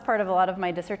 so that was part of a lot of my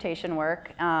dissertation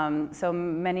work. So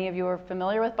many of you are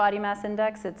familiar with body mass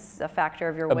index. It's a factor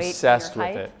of your weight and your height. Obsessed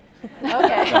with it.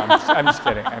 Okay. No, I'm just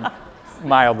kidding.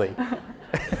 Mildly.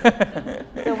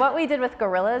 So what we did with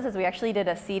gorillas is we actually did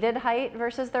a seated height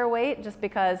versus their weight, just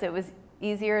because it was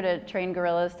easier to train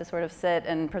gorillas to sort of sit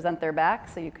and present their back,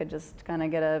 so you could just kind of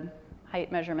get a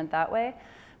height measurement that way.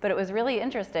 But it was really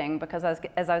interesting because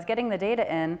as I was getting the data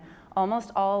in,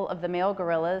 almost all of the male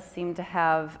gorillas seemed to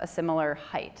have a similar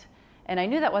height. And I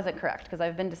knew that wasn't correct because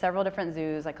I've been to several different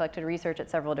zoos. I collected research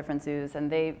at several different zoos, and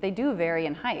they do vary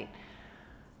in height.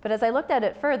 But as I looked at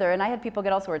it further, and I had people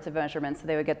get all sorts of measurements, so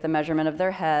they would get the measurement of their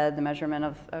head, the measurement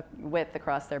of width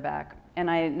across their back.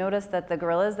 And I noticed that the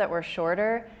gorillas that were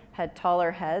shorter had taller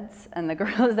heads, and the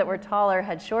gorillas that were taller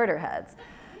had shorter heads.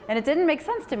 And it didn't make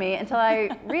sense to me until I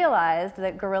realized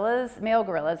that male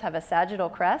gorillas have a sagittal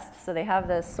crest, so they have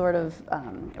this sort of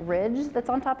ridge that's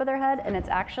on top of their head, and it's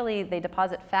actually, they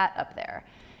deposit fat up there.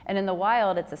 And in the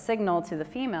wild, it's a signal to the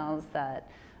females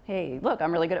that, hey, look,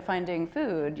 I'm really good at finding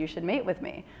food, you should mate with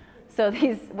me. So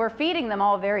we're feeding them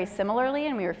all very similarly,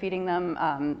 and we were feeding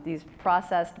them these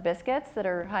processed biscuits that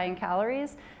are high in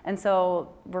calories. And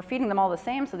so we're feeding them all the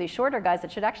same, so these shorter guys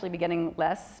that should actually be getting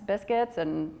less biscuits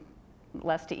and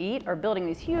less to eat are building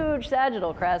these huge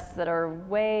sagittal crests that are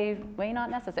way not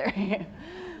necessary.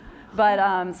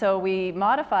 But so we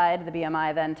modified the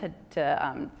BMI then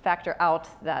to factor out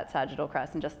that sagittal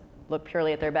crest and just look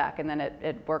purely at their back, and then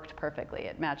it worked perfectly.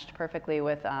 It matched perfectly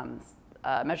with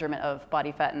measurement of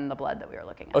body fat in the blood that we were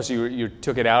looking at. Oh, so you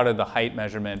took it out of the height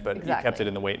measurement, but Exactly. you kept it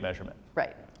in the weight measurement.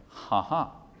 Right.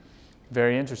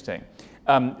 Very interesting.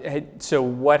 So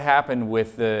what happened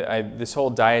with this whole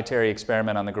dietary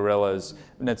experiment on the gorillas?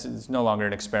 And it's no longer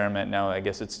an experiment now. I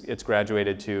guess it's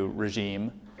graduated to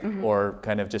regime, or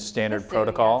kind of just standard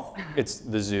protocol. Yes. It's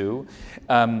the zoo.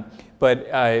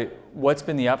 But what's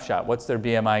been the upshot? What's their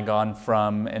BMI gone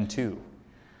from and to?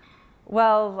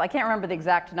 Well, I can't remember the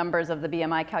exact numbers of the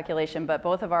BMI calculation, but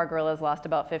both of our gorillas lost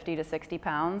about 50 to 60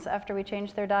 pounds after we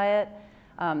changed their diet.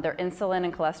 Their insulin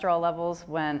and cholesterol levels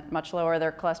went much lower.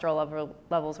 Their cholesterol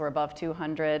levels were above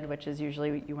 200, which is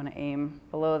usually you want to aim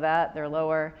below that. They're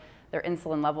lower. Their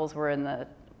insulin levels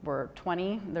were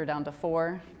 20. They're down to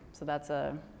 4. So that's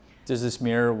a... Does this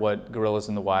mirror what gorillas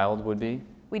in the wild would be?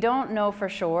 We don't know for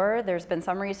sure. There's been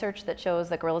some research that shows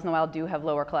that gorillas in the wild do have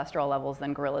lower cholesterol levels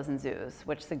than gorillas in zoos,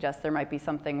 which suggests there might be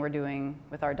something we're doing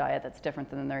with our diet that's different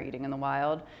than they're eating in the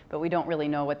wild. But we don't really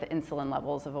know what the insulin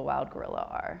levels of a wild gorilla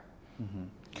are.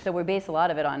 So we base a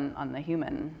lot of it on the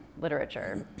human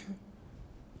literature.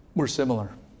 We're similar,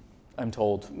 I'm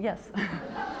told. Yes.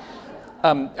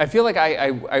 I feel like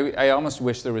I almost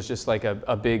wish there was just like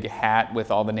a big hat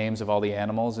with all the names of all the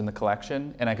animals in the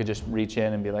collection, and I could just reach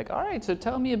in and be like, all right, so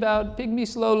tell me about Pygmy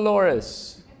slow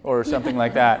loris, or something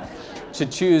like that, to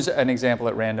choose an example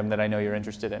at random that I know you're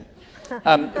interested in.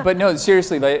 But no,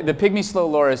 seriously, the Pygmy slow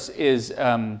loris is,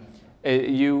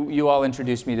 you all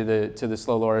introduced me to the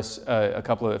slow loris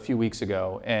a few weeks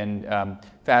ago, and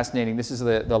fascinating. This is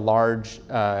the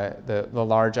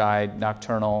large-eyed,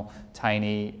 nocturnal,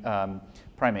 tiny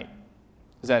primate.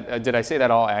 Is that, did I say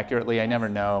that all accurately? I never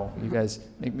know. You guys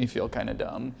make me feel kind of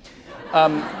dumb.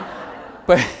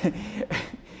 But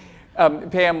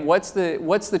Pam, what's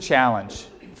the challenge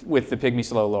with the Pygmy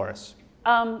slow loris?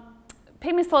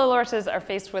 Pygmy slow lorises are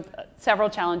faced with several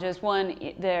challenges.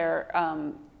 One, they're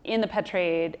in the pet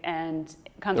trade and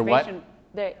conservation.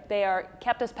 They are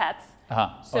kept as pets.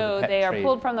 So they are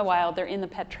pulled from the wild. They're in the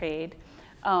pet trade,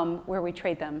 where we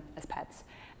trade them as pets.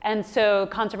 And so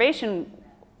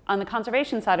on the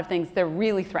conservation side of things, they're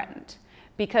really threatened.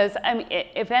 Because, I mean,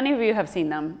 if any of you have seen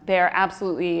them, they're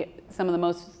absolutely some of the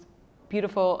most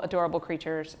beautiful, adorable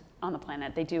creatures on the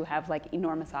planet. They do have like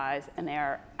enormous eyes, and they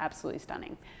are absolutely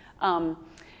stunning.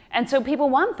 And so people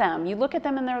want them. You look at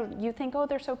them and you think, oh,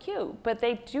 they're so cute. But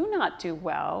they do not do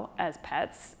well as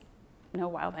pets. No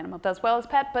wild animal does well as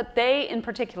pet, but they in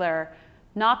particular,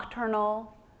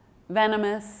 nocturnal,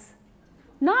 venomous,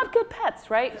 not good pets,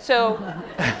 right? So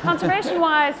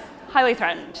conservation-wise, highly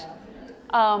threatened.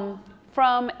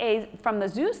 From the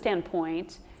zoo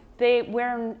standpoint,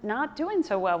 we're not doing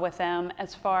so well with them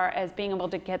as far as being able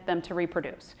to get them to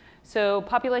reproduce. So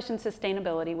population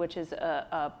sustainability, which is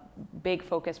a big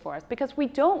focus for us, because we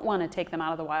don't want to take them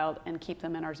out of the wild and keep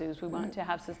them in our zoos. We want to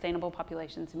have sustainable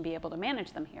populations and be able to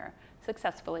manage them here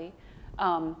successfully.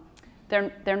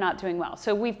 They're not doing well.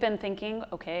 So we've been thinking,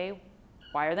 okay,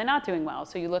 why are they not doing well?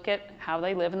 So you look at how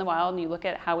they live in the wild, and you look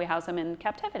at how we house them in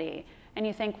captivity, and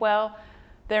you think, well,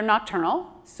 they're nocturnal,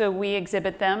 so we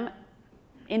exhibit them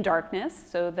in darkness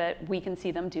so that we can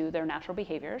see them do their natural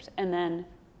behaviors. And then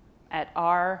at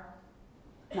our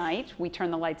night, we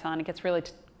turn the lights on. It gets really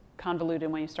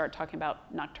convoluted when you start talking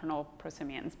about nocturnal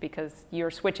prosimians, because you're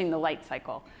switching the light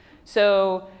cycle.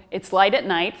 So it's light at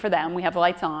night for them. We have the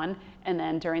lights on, and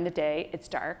then during the day, it's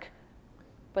dark.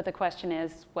 But the question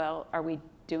is, well, are we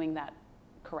doing that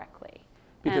correctly?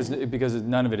 Because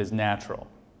none of it is natural.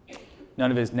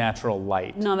 None of it is natural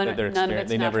light. None of it's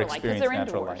they never natural light, because experience they're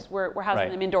natural indoors. light. We're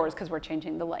housing them indoors because we're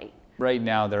changing the light. Right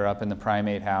now, they're up in the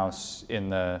primate house in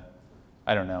the,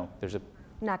 I don't know, there's a...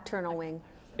 Nocturnal wing.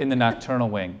 In the nocturnal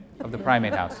wing of the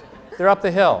primate house. They're up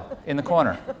the hill, in the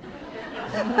corner.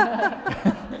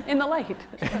 In the light.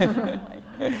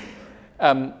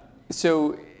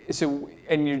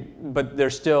 But they're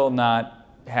still not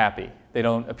happy. They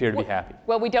don't appear to be happy.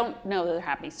 Well, we don't know that they're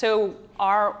happy. So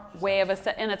our way of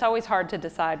and it's always hard to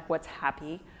decide what's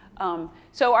happy.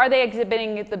 So are they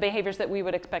exhibiting the behaviors that we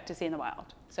would expect to see in the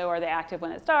wild? So are they active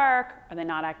when it's dark? Are they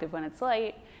not active when it's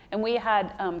light? And we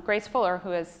had Grace Fuller, who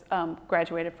has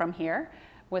graduated from here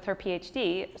with her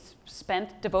Ph.D.,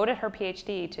 devoted her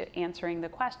Ph.D. to answering the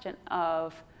question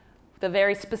of the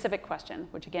very specific question,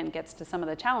 which again gets to some of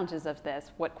the challenges of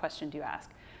this. What question do you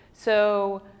ask?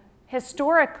 So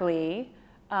historically,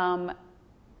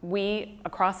 we,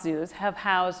 across zoos, have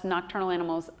housed nocturnal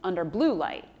animals under blue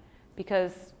light,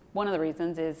 because one of the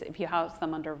reasons is if you house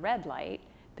them under red light,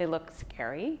 they look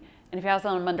scary. And if you house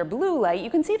them under blue light, you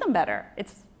can see them better.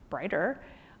 It's brighter,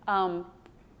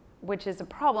 which is a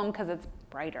problem because it's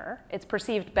brighter. It's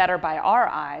perceived better by our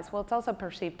eyes. Well, it's also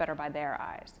perceived better by their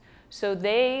eyes. So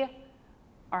they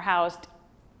are housed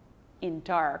in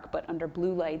dark, but under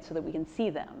blue light so that we can see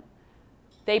them.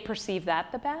 They perceive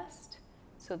that the best,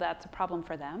 so that's a problem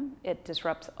for them. It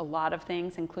disrupts a lot of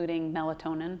things, including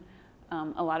melatonin.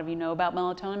 A lot of you know about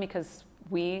melatonin because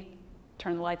we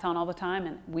turn the lights on all the time,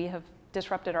 and we have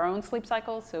disrupted our own sleep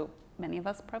cycles, so many of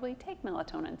us probably take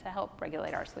melatonin to help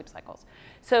regulate our sleep cycles.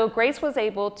 So Grace was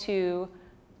able to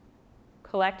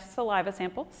collect saliva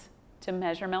samples to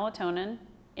measure melatonin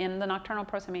in the nocturnal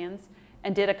prosimians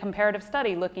and did a comparative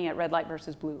study looking at red light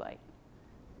versus blue light.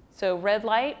 So red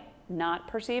light, not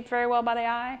perceived very well by the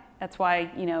eye. That's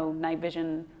why, you know, night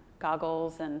vision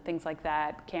goggles and things like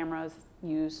that, cameras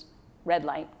use red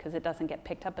light because it doesn't get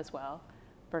picked up as well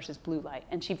versus blue light.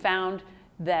 And she found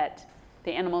that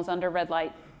the animals under red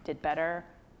light did better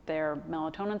their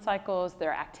melatonin cycles,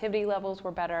 their activity levels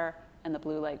were better, and the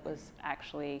blue light was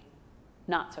actually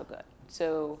not so good.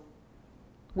 So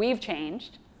we've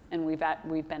changed, and we've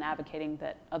been advocating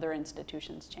that other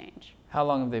institutions change. How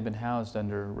long have they been housed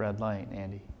under red light,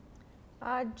 Andi?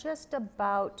 Just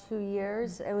about 2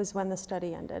 years. It was when the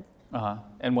study ended.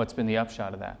 And what's been the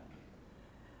upshot of that?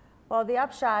 Well, the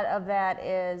upshot of that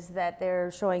is that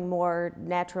they're showing more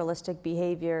naturalistic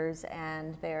behaviors,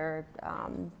 and their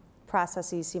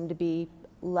processes seem to be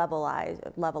stabilized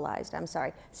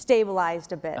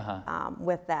a bit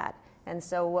with that. And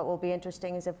so what will be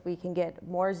interesting is if we can get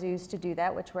more zoos to do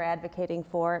that, which we're advocating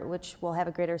for, which will have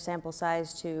a greater sample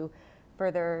size to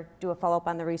further do a follow-up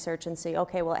on the research and see,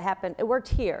 okay, well, it worked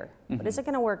here, but is it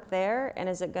going to work there, and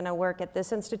is it going to work at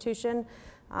this institution?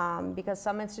 Because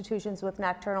some institutions with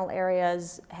nocturnal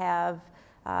areas have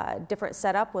different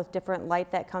setup with different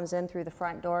light that comes in through the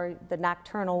front door. The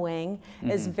nocturnal wing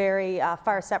is very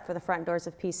far set for the front doors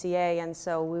of PCA, and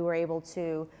so we were able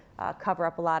to cover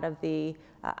up a lot of the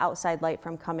outside light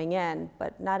from coming in,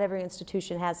 but not every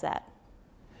institution has that.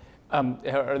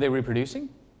 Are they reproducing?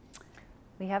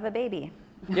 We have a baby.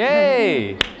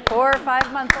 Yay! 4 or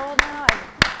 5 months old now.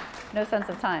 No sense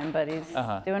of time, but he's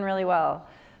doing really well.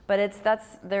 But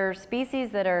there are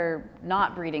species that are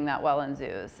not breeding that well in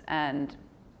zoos, and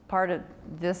part of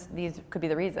these could be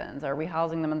the reasons. Are we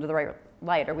housing them under the right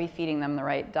light? Are we feeding them the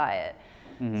right diet?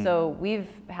 So we've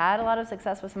had a lot of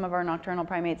success with some of our nocturnal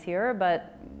primates here,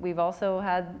 but we've also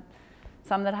had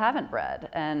some that haven't bred.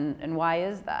 And why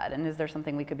is that? And is there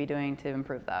something we could be doing to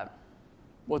improve that?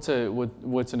 What's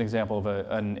an example of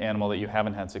an animal that you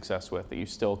haven't had success with, that you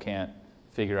still can't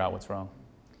figure out what's wrong?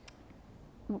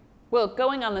 Well,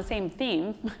 going on the same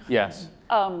theme. Yes.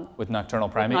 With nocturnal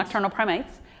primates? With nocturnal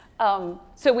primates.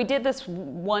 So we did this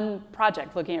one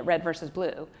project looking at red versus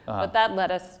blue, but that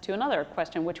led us to another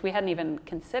question, which we hadn't even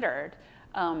considered.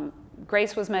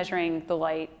 Grace was measuring the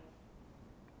light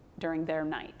during their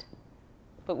night,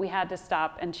 but we had to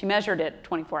stop, and she measured it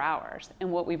 24 hours.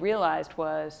 And what we realized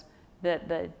was that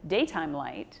the daytime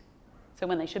light, so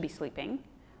when they should be sleeping,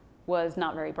 was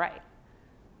not very bright.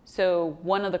 So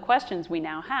one of the questions we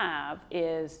now have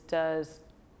is, does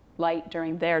light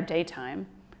during their daytime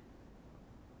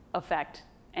affect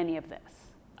any of this?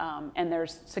 And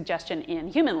there's suggestion in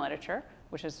human literature,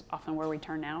 which is often where we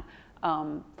turn now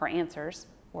for answers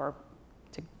or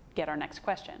to get our next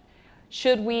question.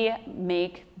 Should we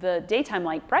make the daytime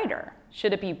light brighter?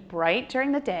 Should it be bright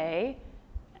during the day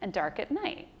and dark at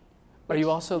night? Are you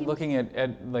also looking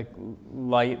at like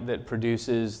light that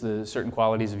produces the certain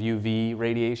qualities of UV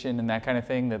radiation and that kind of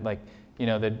thing that, like, you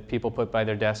know, that people put by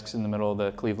their desks in the middle of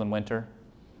the Cleveland winter?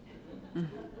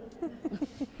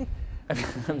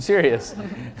 I'm serious.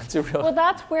 It's a real. Well,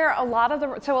 that's where a lot of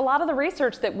the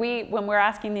research that when we're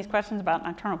asking these questions about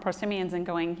nocturnal prosimians and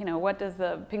going, you know, what does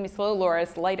the pygmy slow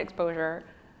loris light exposure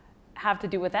have to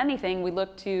do with anything? We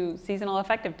look to seasonal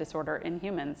affective disorder in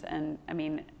humans, and I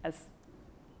mean, as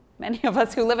many of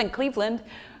us who live in Cleveland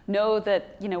know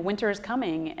that, you know, winter is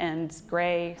coming and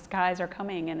gray skies are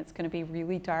coming and it's going to be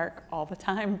really dark all the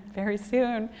time very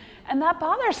soon. And that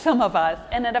bothers some of us,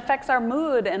 and it affects our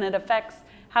mood, and it affects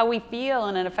how we feel,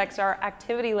 and it affects our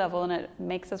activity level, and it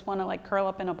makes us want to like curl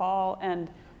up in a ball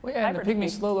and Well, yeah, and the pygmy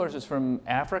slow loris is from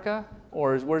Africa,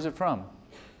 or where's it from?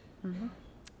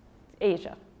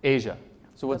 Asia. Asia.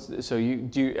 So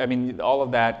I mean, all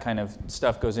of that kind of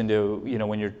stuff goes into, you know,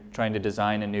 when you're trying to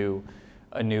design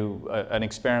an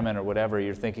experiment or whatever,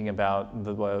 you're thinking about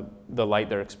the light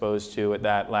they're exposed to at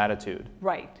that latitude.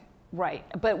 Right.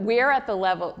 But we're at the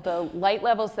light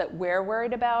levels that we're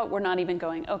worried about. We're not even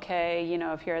going, okay, you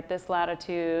know, if you're at this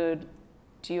latitude,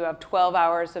 do you have 12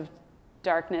 hours of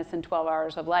darkness and 12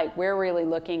 hours of light? We're really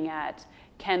looking at,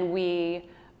 can we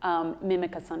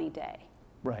mimic a sunny day?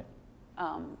 Right.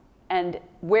 And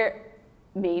where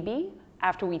maybe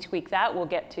after we tweak that, we'll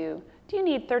get to, do you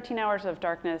need 13 hours of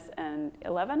darkness and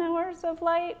 11 hours of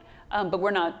light? But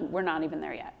we're not even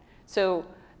there yet. So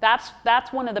that's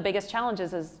one of the biggest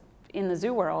challenges is in the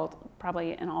zoo world,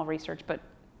 probably in all research, but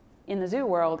in the zoo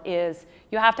world is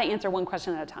you have to answer one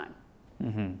question at a time.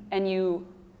 And you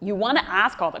want to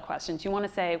ask all the questions. You want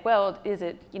to say, well, is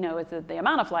it the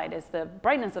amount of light? Is the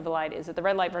brightness of the light? Is it the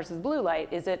red light versus blue light?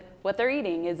 Is it what they're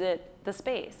eating? Is it the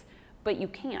space? But you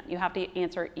can't. You have to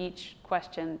answer each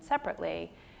question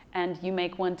separately. And you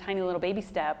make one tiny little baby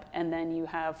step, and then you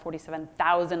have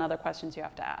 47,000 other questions you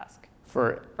have to ask.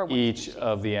 For each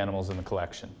of the animals in the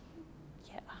collection.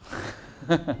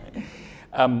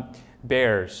 Yeah.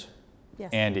 Bears.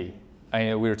 Yes. Andi, I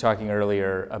know we were talking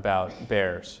earlier about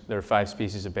bears. There are 5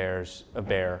 species of bears. A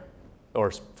bear.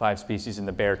 or 5 species in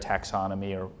the bear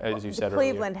taxonomy, or as you said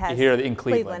Cleveland earlier. has, Here in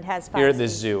Cleveland has 5 Here at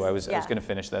this species. zoo. I was Yeah. going to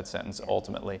finish that sentence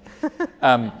ultimately.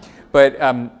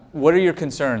 But what are your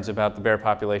concerns about the bear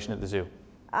population at the zoo?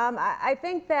 I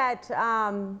think that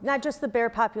not just the bear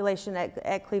population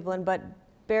at Cleveland, but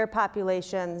bear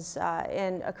populations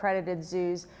in accredited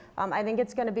zoos, I think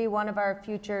it's going to be one of our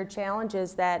future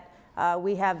challenges that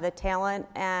we have the talent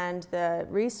and the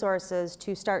resources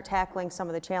to start tackling some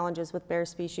of the challenges with bear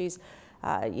species.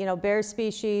 You know, bear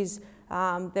species,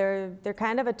 they're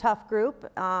kind of a tough group.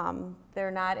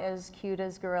 They're not as cute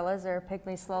as gorillas or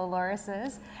pygmy slow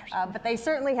lorises, but they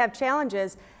certainly have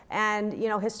challenges. And you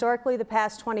know, historically, the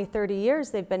past 20, 30 years,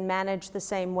 they've been managed the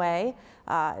same way.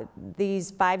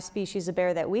 These 5 species of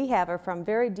bear that we have are from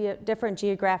very different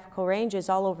geographical ranges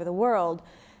all over the world.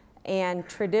 And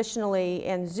traditionally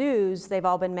in zoos, they've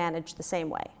all been managed the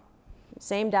same way.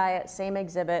 Same diet, same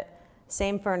exhibit,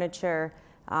 same furniture,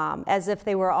 as if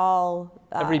they were all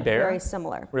Every bear? very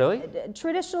similar. Really?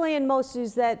 Traditionally in most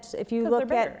zoos, that if you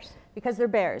look at, because they're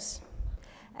bears.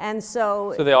 And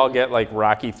so they all get like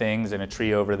rocky things and a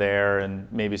tree over there and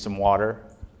maybe some water?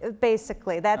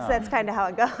 Basically, that's kind of how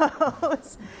it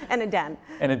goes. And a den.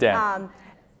 And a den.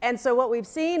 And so what we've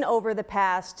seen over the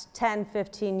past 10,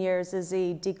 15 years is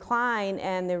a decline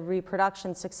in the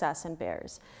reproduction success in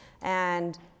bears.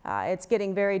 And it's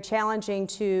getting very challenging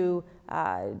to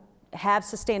have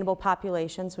sustainable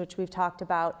populations, which we've talked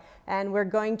about. And we're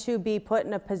going to be put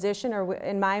in a position, or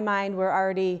in my mind, we're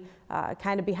already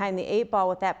kind of behind the 8 ball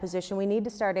with that position. We need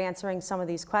to start answering some of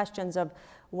these questions of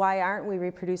why aren't we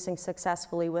reproducing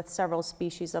successfully with several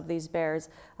species of these bears?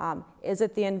 Is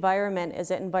it the environment? Is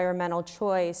it environmental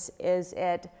choice? Is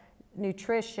it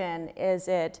nutrition? Is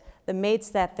it the mates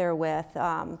that they're with?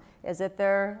 Is it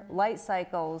their light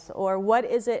cycles? Or what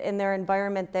is it in their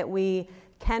environment that we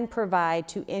can provide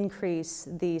to increase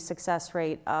the success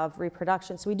rate of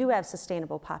reproduction? So we do have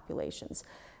sustainable populations.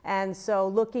 And so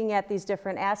looking at these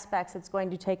different aspects, it's going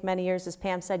to take many years. As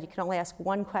Pam said, you can only ask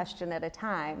one question at a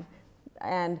time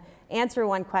and answer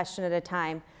one question at a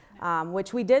time,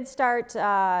 which we did start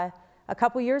a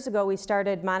couple years ago. We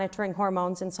started monitoring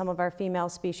hormones in some of our female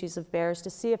species of bears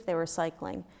to see if they were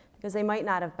cycling, because they might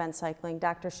not have been cycling.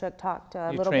 Dr. Shook talked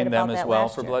a little bit about that last year. You train them as well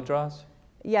for blood draws?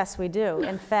 Yes, we do.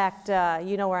 In fact,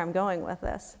 you know where I'm going with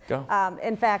this. Go.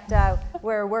 In fact,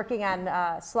 we're working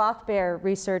on sloth bear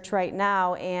research right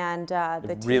now, and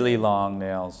the really long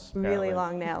nails. Really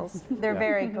long nails. They're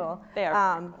very cool. They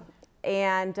are.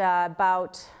 And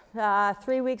about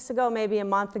 3 weeks ago, maybe a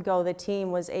month ago, the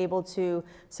team was able to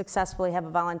successfully have a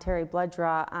voluntary blood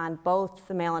draw on both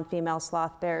the male and female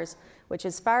sloth bears, which,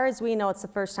 as far as we know, it's the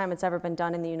first time it's ever been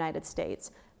done in the United States.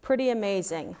 Pretty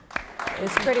amazing.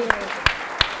 It's pretty amazing.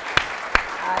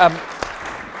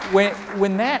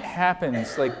 When that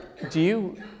happens, like, do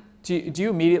you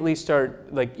immediately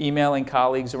start like emailing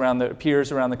colleagues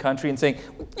peers around the country and saying,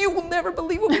 "You will never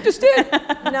believe what we just did"?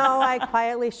 No, I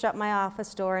quietly shut my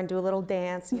office door and do a little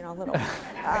dance, you know, a little.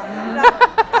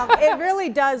 It really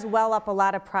does well up a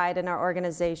lot of pride in our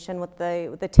organization with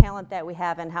the talent that we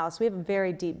have in-house. We have a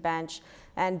very deep bench,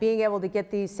 and being able to get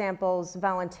these samples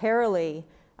voluntarily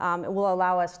it will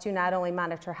allow us to not only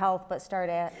monitor health, but start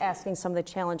asking some of the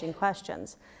challenging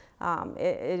questions.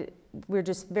 We're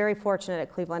just very fortunate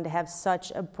at Cleveland to have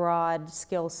such a broad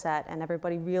skill set, and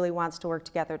everybody really wants to work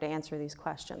together to answer these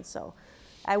questions. So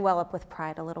I well up with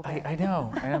pride a little bit. I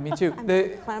know, me too.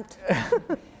 Clamped.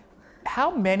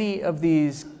 How many of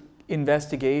these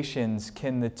investigations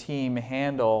can the team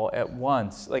handle at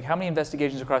once? Like, how many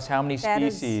investigations across how many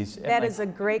species? That is a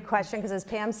great question, because as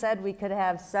Pam said, we could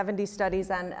have 70 studies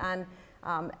on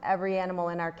every animal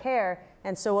in our care.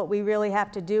 And so what we really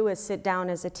have to do is sit down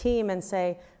as a team and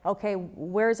say, okay,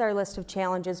 where's our list of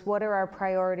challenges? What are our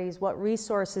priorities? What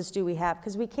resources do we have?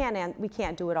 Because we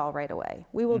can't do it all right away.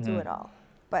 We will do it all,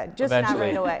 but just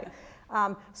eventually. not right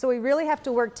away. So we really have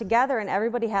to work together, and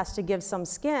everybody has to give some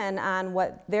skin on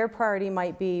what their priority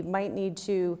might be, might need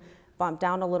to bump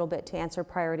down a little bit to answer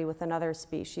priority with another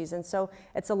species. And so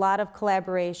it's a lot of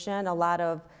collaboration, a lot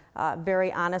of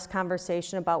very honest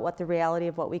conversation about what the reality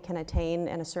of what we can attain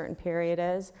in a certain period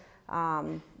is.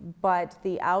 But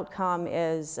the outcome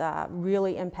is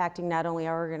really impacting not only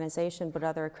our organization, but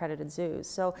other accredited zoos.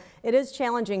 So it is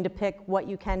challenging to pick what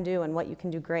you can do and what you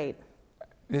can do great.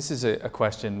 This is a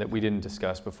question that we didn't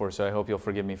discuss before, so I hope you'll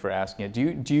forgive me for asking it.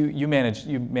 You manage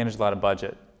a lot of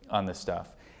budget on this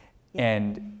stuff, yeah.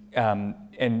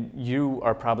 And you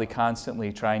are probably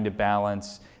constantly trying to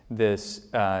balance this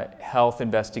health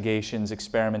investigations,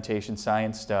 experimentation,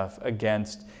 science stuff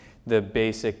against the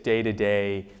basic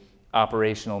day-to-day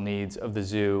operational needs of the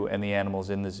zoo and the animals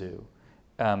in the zoo.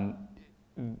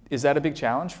 Is that a big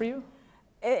challenge for you?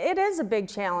 It is a big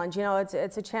challenge. You know,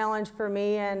 it's a challenge for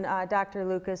me and Dr.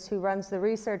 Lucas, who runs the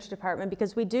research department,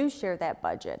 because we do share that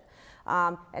budget.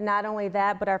 And not only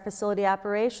that, but our facility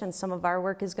operations, some of our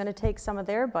work is going to take some of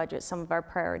their budget, some of our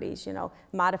priorities, you know,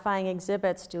 modifying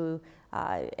exhibits to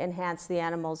enhance the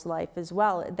animal's life as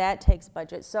well. That takes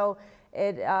budget. So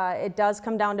it does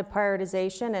come down to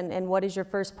prioritization and what is your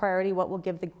first priority, what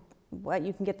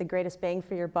you can get the greatest bang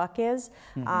for your buck is,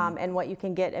 and what you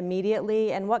can get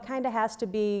immediately, and what kind of has to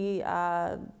be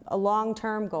a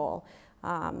long-term goal.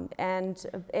 And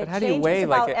it changes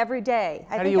about every day.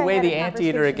 How do you weigh the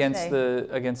anteater against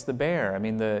the bear? I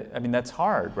mean, that's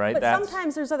hard, right? But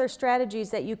sometimes there's other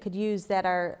strategies that you could use that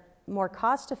are more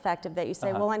cost-effective, that you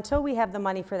say, well, until we have the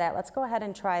money for that, let's go ahead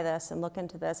and try this and look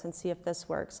into this and see if this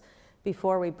works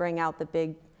before we bring out the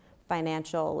big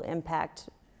financial impact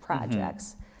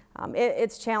projects.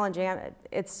 It's challenging.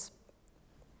 It's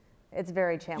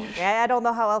very challenging. I don't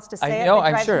know how else to say it. No, it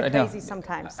I'm sure. Me crazy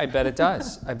sometimes. I bet it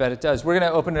does. I bet it does. We're going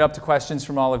to open it up to questions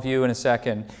from all of you in a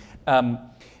second.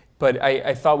 But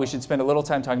I thought we should spend a little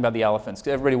time talking about the elephants,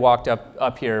 because everybody walked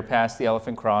up here past the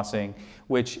elephant crossing,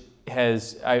 which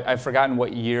has, I've forgotten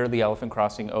what year the elephant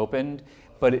crossing opened,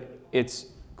 but it's,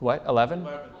 what, 11?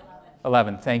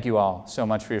 11. Thank you all so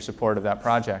much for your support of that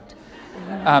project.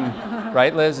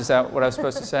 Right, Liz? Is that what I was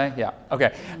supposed to say? Yeah.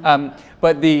 Okay.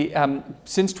 But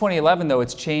since 2011, though,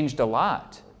 it's changed a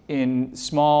lot in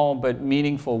small but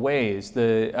meaningful ways.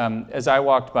 As I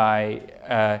walked by,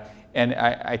 and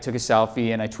I took a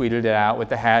selfie and I tweeted it out with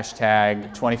the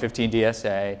hashtag 2015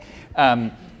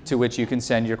 DSA, to which you can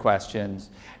send your questions.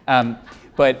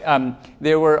 But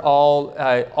there were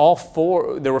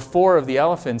there were four of the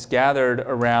elephants gathered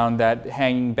around that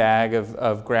hanging bag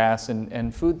of grass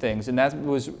and food things, and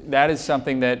that is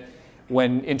something that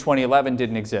in 2011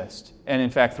 didn't exist, and in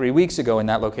fact 3 weeks ago in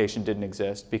that location didn't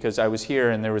exist, because I was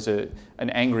here and there was an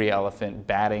angry elephant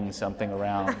batting something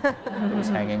around that was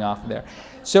hanging off there.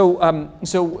 So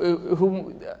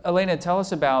Elena, tell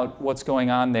us about what's going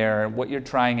on there, what you're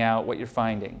trying out, what you're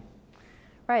finding.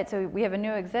 Right, so we have a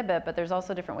new exhibit, but there's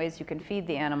also different ways you can feed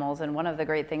the animals, and one of the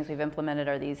great things we've implemented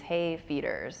are these hay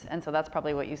feeders, and so that's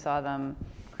probably what you saw them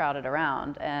crowded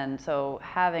around. And so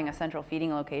having a central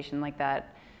feeding location like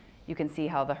that, you can see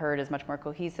how the herd is much more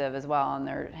cohesive as well, and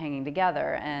they're hanging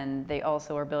together, and they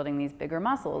also are building these bigger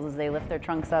muscles as they lift their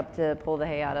trunks up to pull the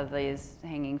hay out of these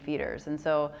hanging feeders. And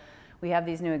so we have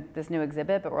this new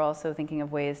exhibit, but we're also thinking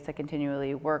of ways to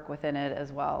continually work within it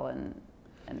as well and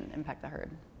impact the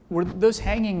herd. Were those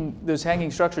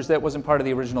hanging structures, that wasn't part of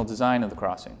the original design of the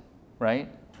crossing, right?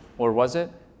 Or was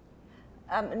it?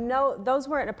 No, those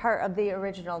weren't a part of the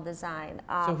original design.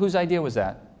 So whose idea was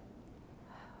that?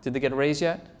 Did they get a raise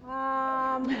yet?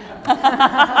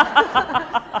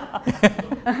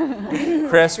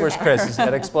 Chris, where's Chris? Is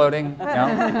that exploding?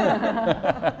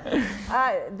 No?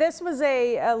 This was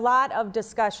a lot of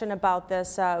discussion about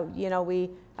this. You know, we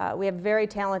have very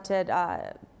talented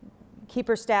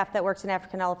keeper staff that works in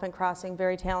African Elephant Crossing,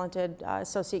 very talented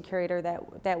associate curator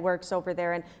that works over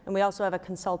there, and we also have a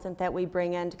consultant that we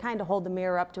bring in to kind of hold the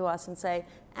mirror up to us and say,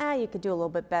 you could do a little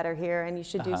bit better here, and you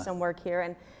should do some work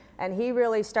here. And he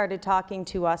really started talking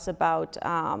to us about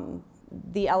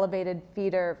the elevated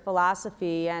feeder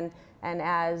philosophy, and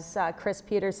as Chris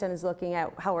Peterson is looking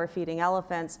at how we're feeding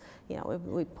elephants, you know,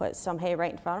 we put some hay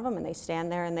right in front of them, and they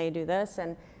stand there and they do this,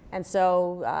 and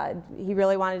so he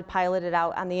really wanted to pilot it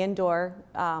out on the indoor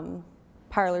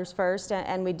parlors first,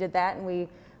 and we did that, and we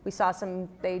saw some,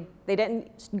 they didn't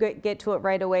get to it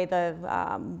right away.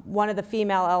 One of the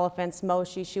female elephants,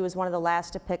 Moshi, she was one of the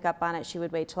last to pick up on it. She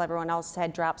would wait till everyone else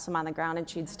had dropped some on the ground, and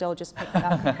she'd still just pick it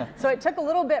up. So it took a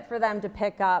little bit for them to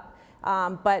pick up,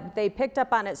 but they picked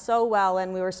up on it so well,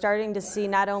 and we were starting to see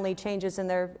not only changes in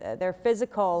their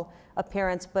physical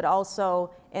appearance, but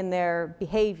also in their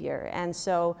behavior. And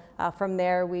so from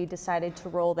there, we decided to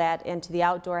roll that into the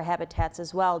outdoor habitats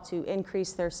as well, to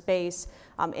increase their space,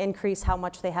 increase how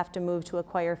much they have to move to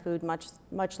acquire food,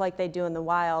 much like they do in the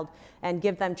wild, and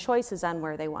give them choices on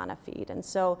where they want to feed. And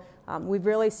so we've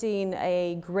really seen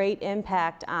a great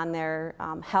impact on their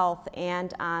health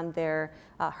and on their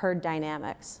herd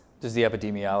dynamics. Does the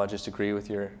epidemiologist agree with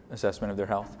your assessment of their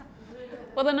health?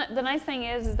 Well, the nice thing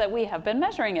is that we have been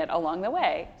measuring it along the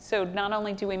way. So not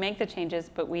only do we make the changes,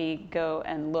 but we go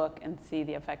and look and see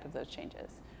the effect of those changes.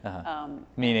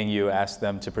 Meaning you ask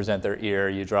them to present their ear,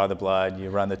 you draw the blood, you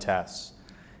run the tests,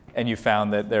 and you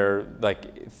found that they're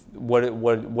like, what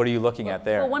are you looking at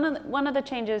there? Well, one of the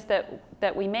changes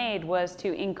that we made was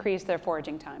to increase their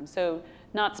foraging time. So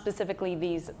not specifically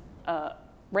these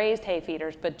raised hay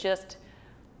feeders, but just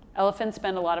elephants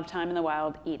spend a lot of time in the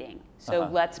wild eating. So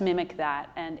let's mimic that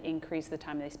and increase the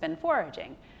time they spend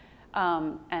foraging.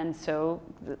 And so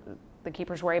the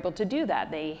keepers were able to do that.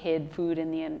 They hid food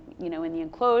in the, in the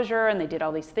enclosure, and they did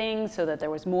all these things so that there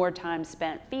was more time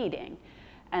spent feeding.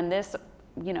 And this,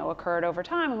 occurred over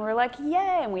time, and we were like,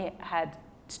 yay! And we had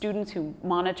students who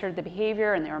monitored the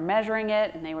behavior, and they were measuring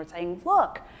it, and they were saying,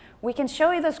 look, we can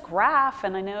show you this graph.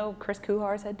 And I know Chris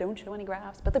Kuhar said, don't show any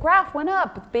graphs, but the graph went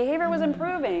up, the behavior was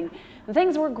improving, and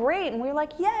things were great, and we were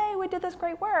like, yay, we did this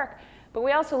great work. But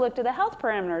we also looked at the health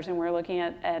parameters, and we were looking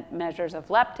at measures of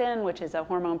leptin, which is a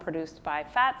hormone produced by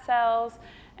fat cells,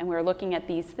 and we were looking at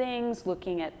these things,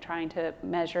 looking at trying to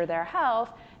measure their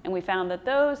health, and we found that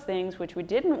those things, which we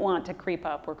didn't want to creep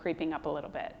up, were creeping up a little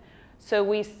bit. So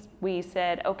we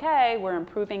said, okay, we're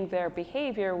improving their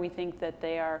behavior. We think that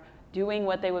they are doing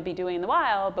what they would be doing in the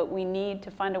wild, but we need to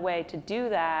find a way to do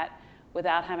that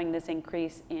without having this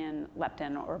increase in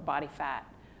leptin or body fat.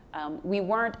 We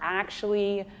weren't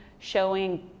actually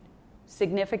showing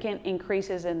significant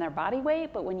increases in their body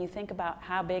weight, but when you think about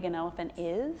how big an elephant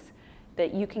is,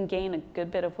 that you can gain a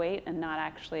good bit of weight and not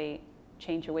actually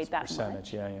change your weight that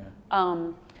much.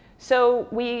 So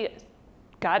we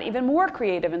got even more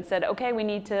creative and said, okay, we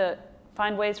need to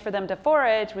find ways for them to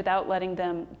forage without letting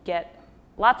them get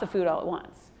lots of food all at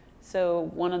once.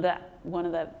 So one of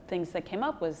the things that came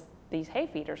up was these hay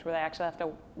feeders, where they actually have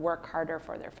to work harder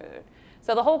for their food.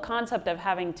 So the whole concept of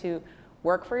having to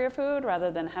work for your food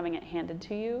rather than having it handed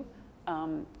to you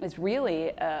is really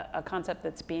a concept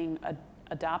that's being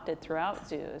adopted throughout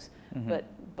zoos.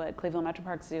 But Cleveland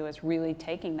Metroparks Zoo is really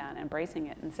taking that, embracing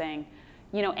it, and saying,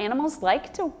 animals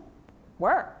like to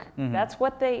work. That's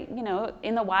what they,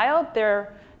 in the wild,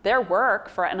 their work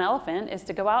for an elephant is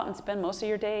to go out and spend most of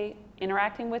your day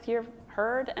interacting with your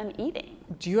herd and eating.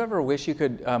 Do you ever wish you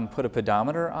could put a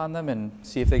pedometer on them and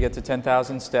see if they get to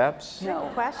 10,000 steps? No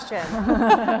question.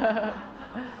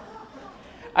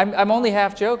 I'm only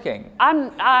half joking.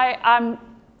 I'm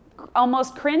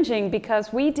almost cringing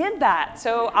because we did that.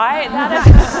 So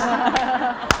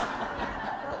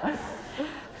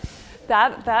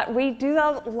that we do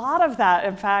a lot of that.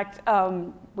 In fact,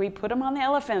 we put them on the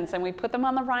elephants, and we put them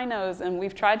on the rhinos, and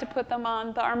we've tried to put them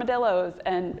on the armadillos,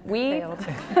 and we do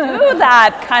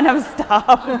that kind of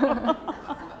stuff.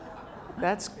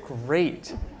 That's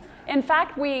great. In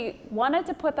fact, we wanted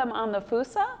to put them on the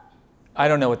fossa. I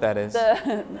don't know what that is.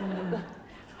 Have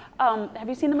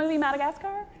you seen the movie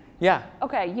Madagascar? Yeah.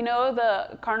 Okay,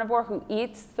 the carnivore who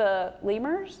eats the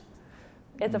lemurs?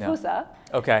 It's a fossa.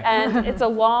 Okay. And it's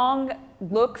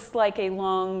looks like a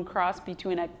long cross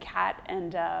between a cat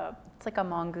and It's like a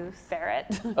mongoose.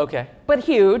 ferret. Okay. But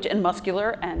huge and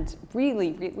muscular, and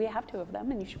really, we have 2 of them,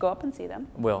 and you should go up and see them.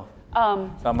 Will.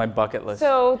 It's on my bucket list.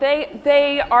 So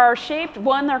they are shaped,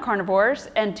 1, they're carnivores,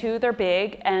 and 2, they're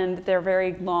big, and they're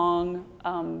very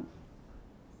long,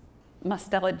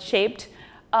 mustelid shaped.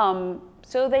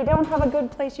 So they don't have a good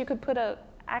place you could put a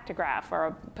actigraph or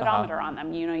a pedometer on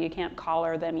them. You can't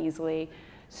collar them easily.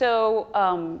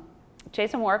 So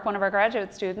Jason Wark, one of our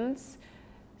graduate students,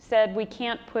 said we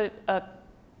can't put a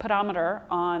pedometer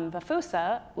on the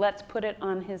fossa, let's put it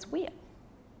on his wheel.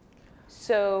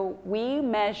 So we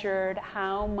measured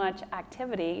how much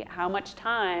activity, how much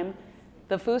time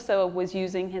the fossa was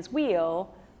using his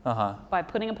wheel by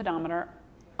putting a pedometer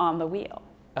on the wheel.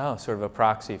 Oh, sort of a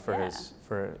proxy for his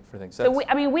for things. So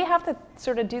we have to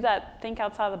sort of do that, think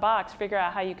outside the box, figure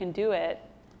out how you can do it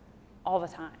all the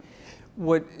time.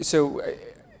 So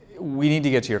we need to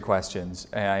get to your questions,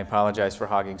 and I apologize for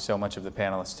hogging so much of the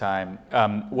panelists' time.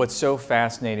 What's so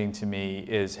fascinating to me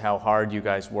is how hard you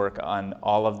guys work on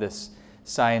all of this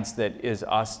science that is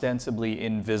ostensibly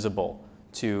invisible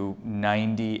to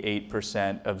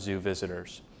 98% of zoo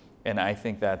visitors. And I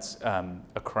think that's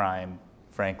a crime,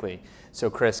 frankly. So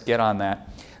Chris, get on that.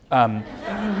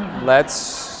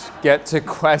 Let's get to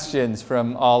questions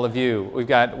from all of you. We've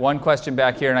got one question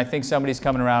back here, and I think somebody's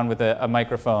coming around with a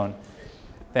microphone.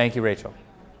 Thank you, Rachel.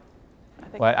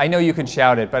 I know you can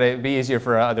shout it, but it'd be easier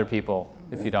for other people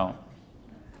if you don't.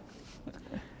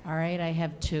 All right, I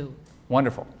have 2.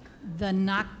 Wonderful. The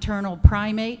nocturnal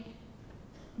primate,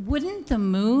 wouldn't the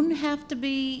moon have to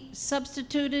be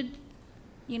substituted,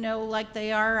 like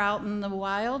they are out in the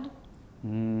wild?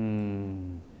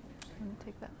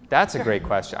 That's a great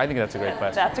question. I think that's a great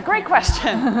question. That's a great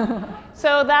question.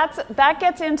 So that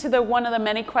gets into one of the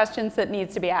many questions that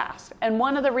needs to be asked. And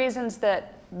one of the reasons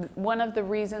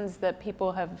that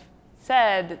people have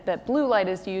said that blue light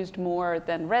is used more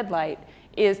than red light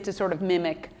is to sort of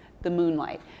mimic the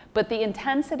moonlight. But the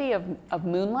intensity of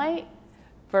moonlight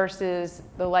versus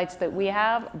the lights that we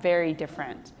have, very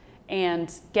different.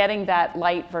 and getting that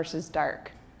light versus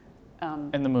dark.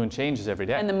 And the moon changes every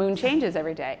day. And the moon changes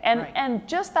every day. And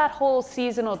just that whole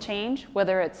seasonal change,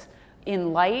 whether it's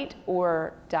in light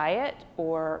or diet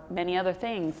or many other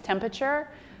things, temperature,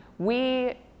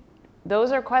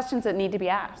 those are questions that need to be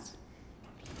asked.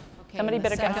 Okay, Somebody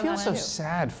better get I them feel on so too.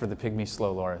 sad for the pygmy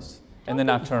slow loris and the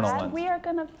nocturnal ones. We are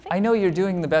going to fix I know you're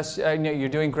doing the best. I know you're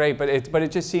doing great, but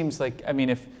it just seems like, I mean,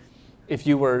 if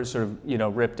you were sort of, you know,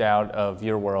 ripped out of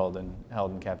your world and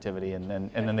held in captivity, and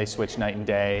then they switch night and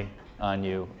day on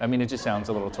you, I mean, it just sounds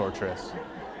a little torturous.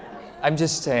 I'm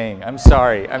just saying. I'm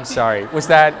sorry. Was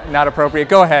that not appropriate?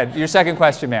 Go ahead. Your second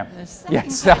question, ma'am.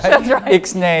 Yes, that's right.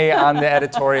 Ixnay on the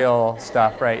editorial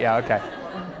stuff, right? Yeah. Okay.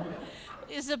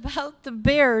 Is about the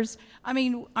bears. I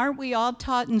mean, aren't we all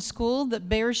taught in school that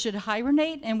bears should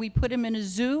hibernate, and we put them in a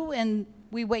zoo and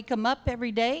we wake them up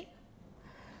every day?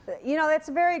 You know, that's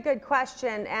a very good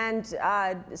question, and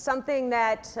something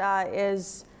that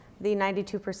is the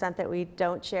 92% that we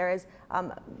don't share is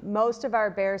most of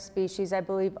our bear species, I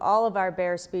believe all of our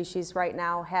bear species right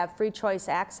now, have free choice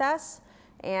access.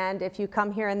 And if you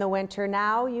come here in the winter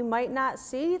now, you might not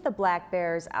see the black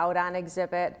bears out on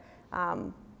exhibit,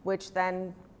 which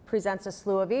then presents a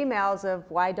slew of emails of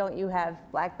why don't you have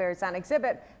black bears on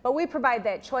exhibit? But we provide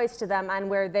that choice to them on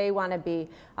where they want to be.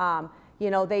 You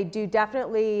know, they do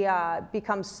definitely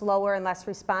become slower and less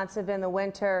responsive in the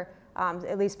winter,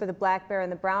 at least for the black bear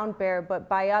and the brown bear, but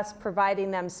by us providing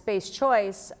them space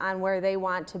choice on where they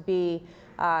want to be,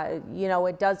 you know,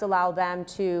 it does allow them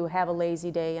to have a lazy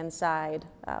day inside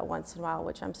once in a while,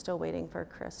 which I'm still waiting for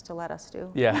Chris to let us do.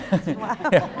 Yeah.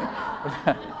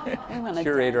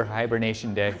 Curator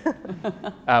hibernation day.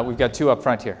 We've got two up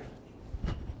front here.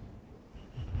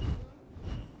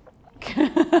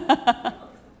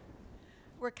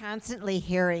 We're constantly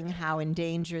hearing how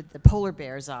endangered the polar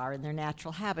bears are in their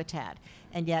natural habitat,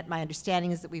 and yet my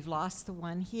understanding is that we've lost the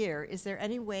one here. Is there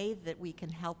any way that we can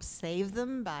help save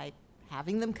them by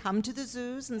having them come to the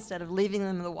zoos instead of leaving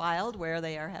them in the wild where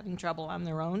they are having trouble on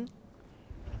their own?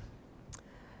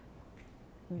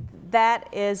 That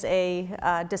is a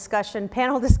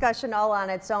panel discussion all on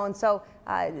its own. So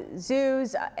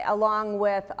zoos, along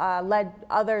with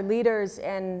other leaders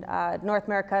in North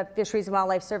America Fisheries and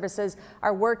Wildlife Services,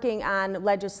 are working on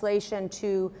legislation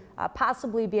to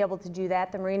possibly be able to do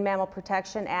that. The Marine Mammal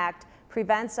Protection Act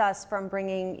prevents us from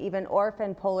bringing even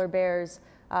orphan polar bears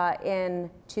into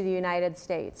the United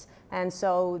States. And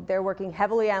so they're working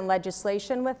heavily on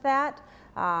legislation with that.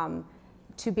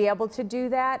 To be able to do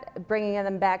that, bringing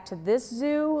them back to this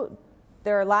zoo,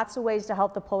 there are lots of ways to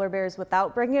help the polar bears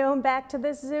without bringing them back to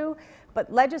this zoo.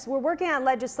 But we're working on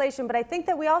legislation, but I think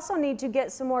that we also need to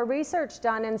get some more research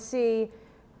done and see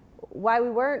why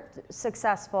we weren't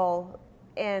successful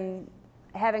in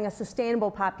having a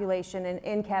sustainable population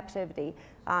in captivity.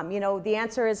 You know, the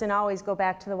answer isn't always go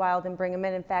back to the wild and bring them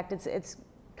in. In fact, it's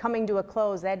coming to a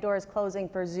close. That door is closing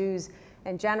for zoos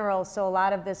in general, so a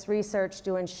lot of this research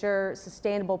to ensure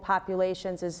sustainable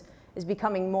populations is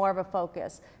becoming more of a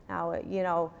focus. Now, you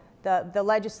know, the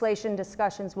legislation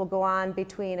discussions will go on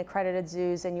between accredited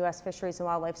zoos and U.S. Fisheries and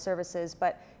Wildlife Services,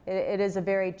 but it is a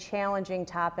very challenging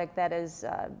topic that is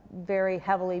very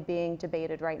heavily being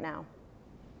debated right now.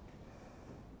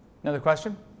 Another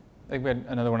question? I think we had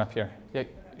another one up here. Yeah,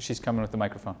 she's coming with the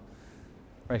microphone.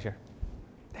 Right here.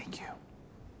 Thank you.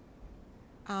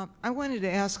 I wanted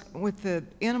to ask, with the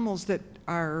animals that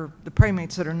are, the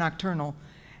primates that are nocturnal,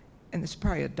 and this is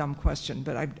probably a dumb question,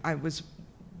 but I was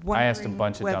wondering I asked a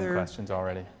bunch of dumb whether questions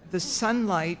already. the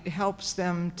sunlight helps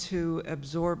them to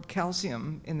absorb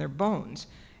calcium in their bones,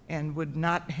 and would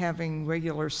not having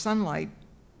regular sunlight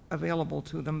available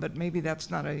to them, but maybe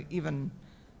that's not even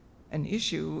an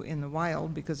issue in the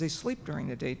wild because they sleep during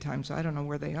the daytime, so I don't know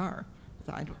where they are.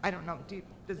 So I don't know.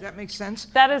 Does that make sense?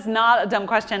 That is not a dumb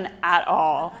question at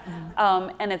all.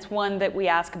 And it's one that we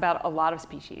ask about a lot of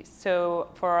species. So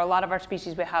for a lot of our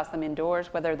species, we house them indoors,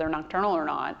 whether they're nocturnal or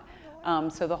not.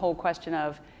 So the whole question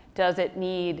of, does it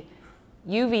need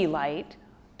UV light?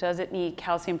 Does it need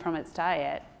calcium from its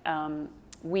diet?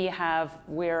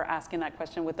 We're asking that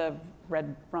question with the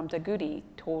red-rumped agouti,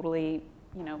 totally,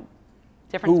 you know,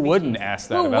 different Who species. wouldn't ask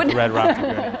that about the red-rumped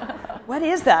agouti? What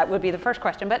is that would be the first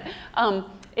question. But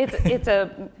it's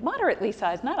a moderately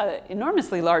sized, not an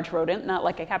enormously large rodent, not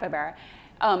like a capybara.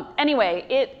 Anyway,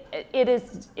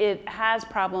 it has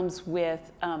problems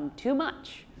with too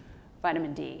much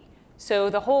vitamin D.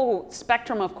 So the whole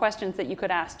spectrum of questions that you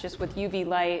could ask just with UV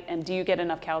light, and do you get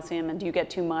enough calcium, and do you get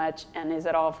too much, and is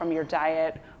it all from your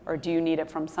diet, or do you need it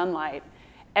from sunlight?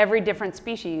 Every different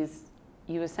species,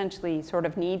 you essentially sort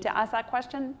of need to ask that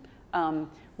question.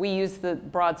 we use the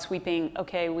broad sweeping,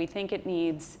 okay, we think it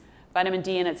needs vitamin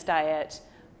D in its diet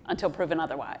until proven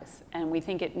otherwise. And we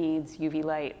think it needs UV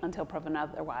light until proven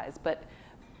otherwise. But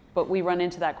we run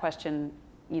into that question,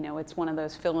 you know, it's one of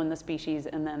those fill in the species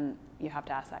and then you have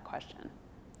to ask that question.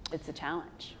 It's a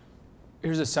challenge.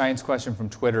 Here's a science question from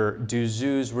Twitter. Do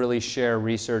zoos really share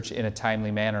research in a timely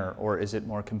manner, or is it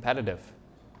more competitive?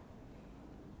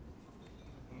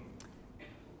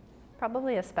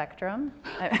 Probably a spectrum.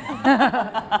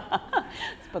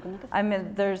 I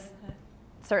mean, there's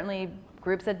certainly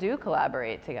groups that do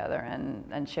collaborate together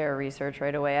and share research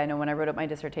right away. I know when I wrote up my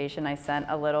dissertation, I sent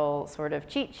a little sort of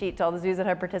cheat sheet to all the zoos that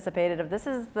had participated of this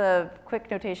is the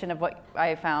quick notation of what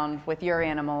I found with your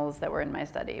animals that were in my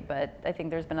study. But I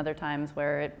think there's been other times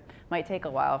where it might take a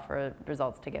while for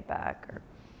results to get back.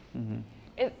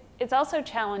 Or It's also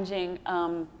challenging.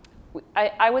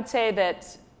 I would say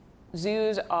that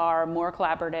zoos are more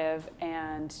collaborative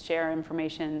and share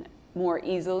information more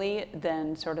easily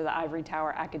than sort of the ivory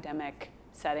tower academic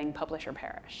setting, publish or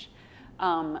perish.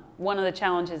 One of the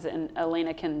challenges, and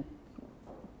Elena can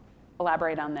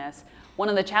elaborate on this, one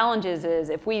of the challenges is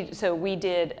we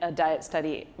did a diet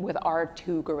study with our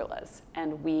 2 gorillas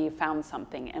and we found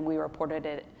something and we reported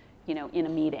it, you know, in a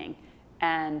meeting.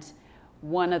 And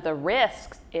one of the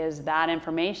risks is that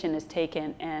information is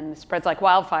taken and spreads like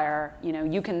wildfire. You know,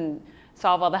 you can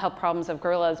solve all the health problems of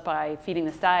gorillas by feeding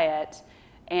this diet.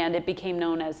 And it became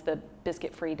known as the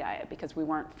biscuit-free diet because we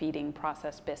weren't feeding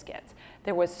processed biscuits.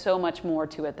 There was so much more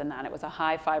to it than that. It was a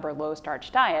high-fiber,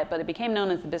 low-starch diet, but it became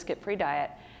known as the biscuit-free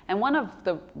diet. And one of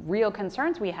the real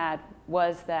concerns we had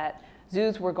was that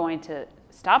zoos were going to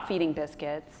stop feeding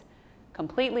biscuits,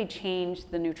 completely change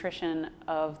the nutrition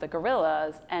of the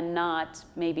gorillas, and not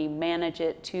maybe manage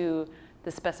it to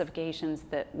the specifications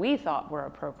that we thought were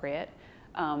appropriate.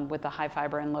 With the high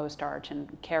fiber and low starch,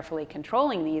 and carefully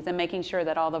controlling these and making sure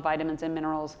that all the vitamins and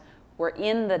minerals were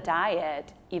in the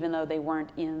diet even though they weren't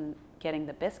in getting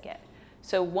the biscuit.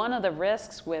 So one of the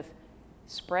risks with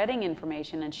spreading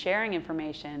information and sharing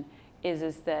information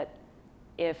is that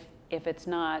if it's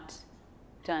not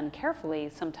done carefully,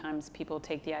 sometimes people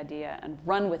take the idea and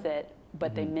run with it,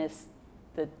 but they miss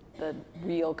the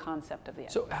real concept of the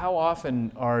idea. So how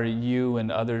often are you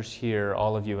and others here,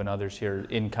 all of you and others here,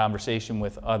 in conversation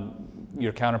with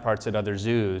your counterparts at other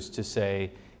zoos to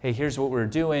say, hey, here's what we're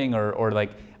doing, or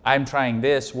like, I'm trying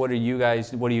this, what do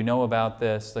you know about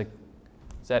this? Like,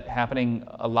 is that happening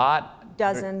a lot?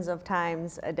 Dozens of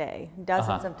times a day,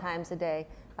 dozens of times a day.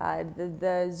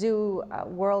 The zoo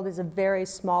world is a very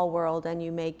small world, and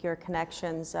you make your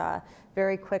connections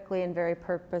very quickly and very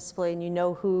purposefully, and you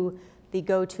know who the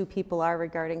go-to people are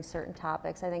regarding certain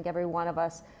topics. I think every one of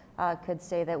us could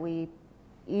say that we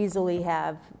easily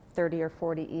have 30 or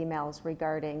 40 emails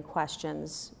regarding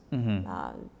questions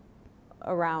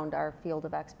around our field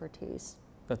of expertise.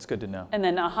 That's good to know. And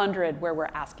then 100 where we're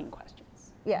asking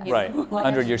questions. Yeah. Right,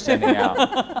 100 you're sending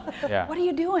out. Yeah. What are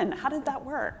you doing? How did that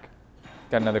work?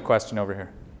 Got another question over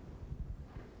here.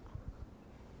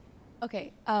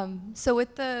 Okay, so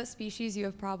with the species you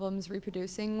have problems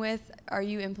reproducing with, are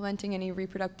you implementing any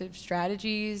reproductive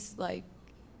strategies, like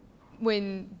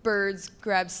when birds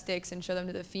grab sticks and show them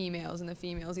to the females and the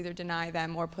females either deny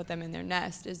them or put them in their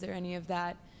nest? Is there any of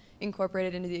that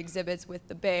incorporated into the exhibits with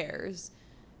the bears?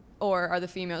 Or are the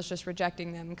females just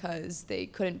rejecting them because they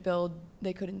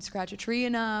couldn't scratch a tree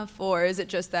enough? Or is it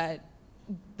just that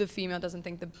the female doesn't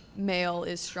think the male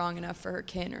is strong enough for her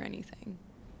kin or anything?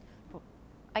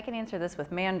 I can answer this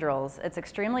with mandrills. It's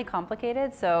extremely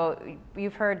complicated. So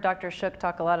you've heard Dr. Shook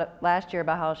talk a lot last year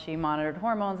about how she monitored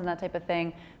hormones and that type of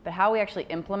thing, but how we actually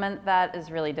implement that is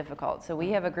really difficult. So we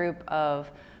have a group of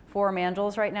 4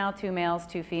 mandrills right now, 2 males,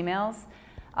 2 females.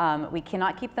 We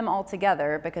cannot keep them all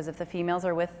together because if the females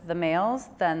are with the males,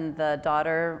 then the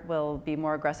daughter will be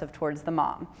more aggressive towards the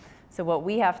mom. So what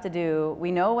we have to do,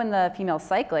 we know when the female's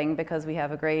cycling because we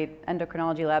have a great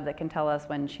endocrinology lab that can tell us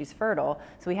when she's fertile.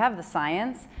 So we have the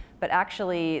science, but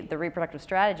actually the reproductive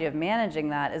strategy of managing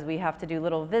that is we have to do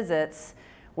little visits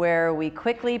where we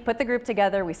quickly put the group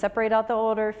together, we separate out the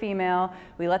older female,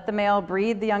 we let the male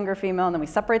breed the younger female, and then we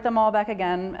separate them all back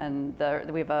again, and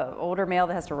we have an older male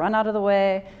that has to run out of the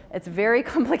way. It's very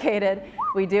complicated.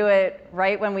 We do it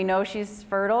right when we know she's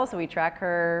fertile, so we track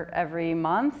her every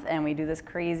month, and we do this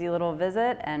crazy little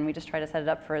visit, and we just try to set it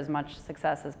up for as much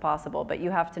success as possible. But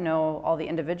you have to know all the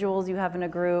individuals you have in a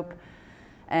group,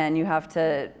 and you have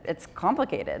to, it's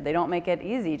complicated. They don't make it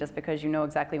easy just because you know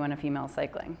exactly when a female's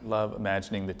cycling. Love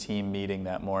imagining the team meeting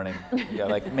that morning. You got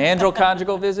like mandrill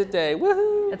conjugal visit day,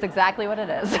 woohoo! It's exactly what it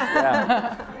is.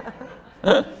 Yeah.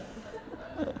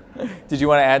 Did you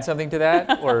want to add something to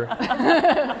that, or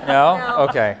no?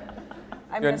 Okay.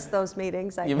 I miss those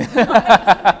meetings. Do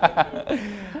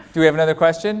we have another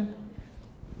question?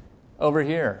 Over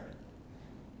here.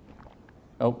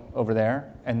 Oh, over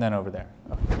there, and then over there.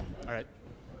 Okay. All right.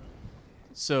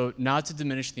 So not to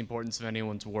diminish the importance of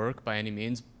anyone's work by any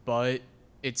means, but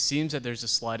it seems that there's a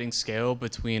sliding scale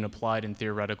between applied and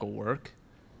theoretical work.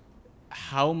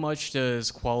 How much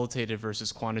does qualitative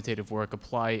versus quantitative work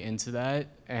apply into that,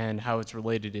 and how it's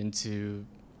related into,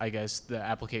 I guess, the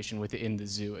application within the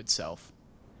zoo itself?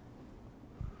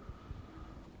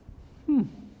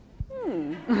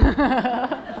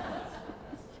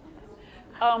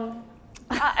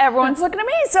 Everyone's looking at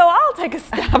me, so I'll take a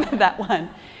stab at that one.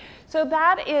 So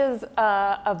that is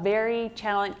a very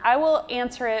challenging. I will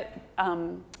answer it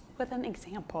with an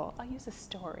example. I'll use a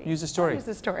story. Use a story. I'll use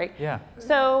a story. Yeah.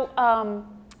 So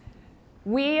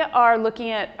we are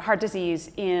looking at heart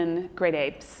disease in great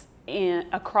apes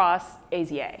across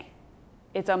AZA.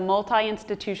 It's a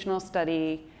multi-institutional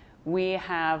study. We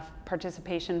have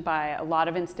participation by a lot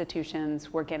of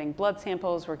institutions. We're getting blood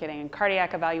samples. We're getting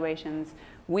cardiac evaluations.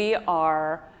 We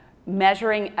are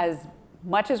measuring as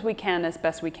much as we can, as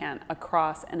best we can,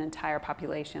 across an entire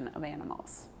population of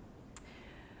animals.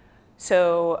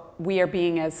 So we are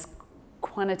being as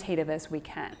quantitative as we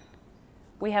can.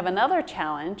 We have another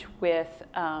challenge with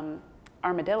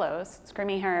armadillos,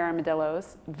 screaming hairy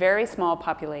armadillos, very small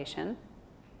population,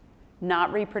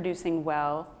 not reproducing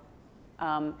well,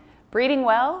 breeding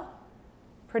well,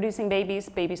 producing babies,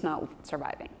 babies not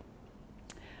surviving.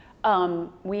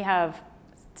 We have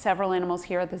several animals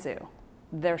here at the zoo.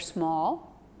 They're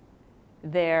small,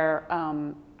 they're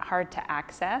hard to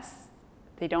access,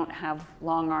 they don't have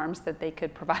long arms that they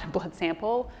could provide a blood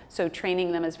sample, so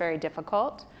training them is very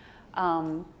difficult.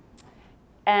 And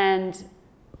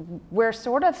we're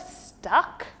sort of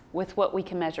stuck with what we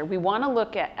can measure. We want to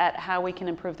look at how we can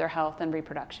improve their health and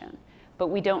reproduction, but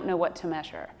we don't know what to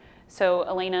measure. So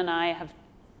Elena and I have,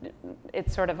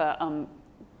 it's sort of a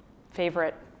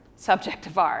favorite subject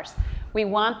of ours. We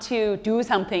want to do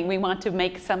something, we want to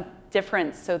make some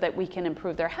difference so that we can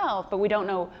improve their health, but we don't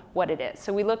know what it is.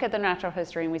 So we look at the natural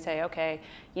history and we say, okay,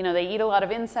 you know, they eat a lot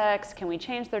of insects, can we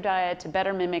change their diet to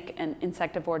better mimic an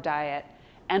insectivore diet,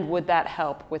 and would that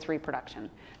help with reproduction?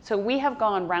 So we have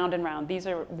gone round and round. These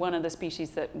are one of the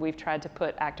species that we've tried to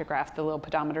put actigraph, the little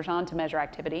pedometers on to measure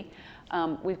activity.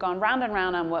 We've gone round and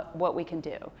round on what we can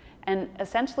do. And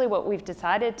essentially what we've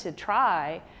decided to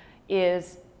try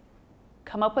is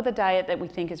come up with a diet that we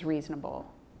think is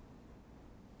reasonable,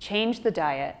 change the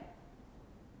diet,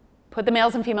 put the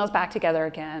males and females back together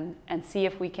again, and see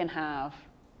if we can have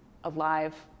a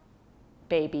live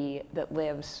baby that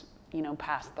lives, you know,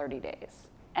 past 30 days.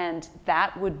 And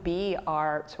that would be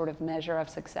our sort of measure of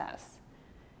success.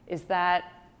 Is that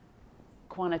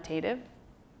quantitative?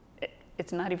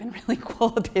 It's not even really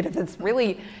qualitative. It's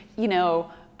really, you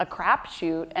know, a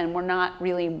crapshoot, and we're not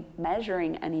really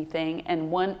measuring anything.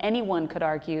 And anyone could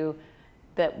argue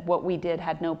that what we did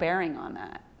had no bearing on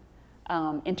that.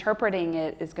 Interpreting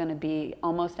it is going to be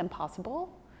almost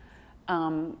impossible.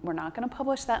 We're not going to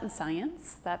publish that in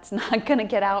Science. That's not going to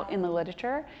get out in the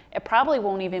literature. It probably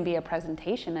won't even be a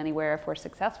presentation anywhere if we're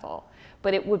successful.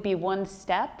 But it would be one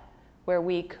step where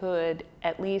we could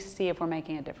at least see if we're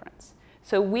making a difference.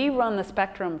 So we run the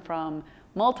spectrum from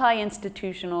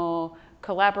multi-institutional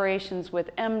collaborations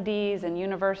with MDs and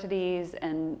universities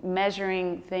and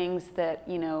measuring things that,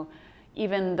 you know,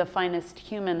 even the finest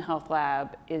human health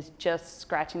lab is just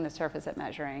scratching the surface at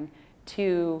measuring,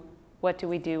 to what do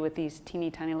we do with these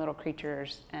teeny tiny little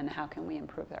creatures and how can we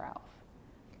improve their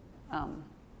health?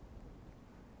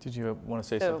 Did you want to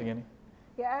say something, Andi?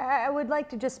 Yeah, I would like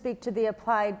to just speak to the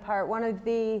applied part. One of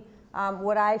the,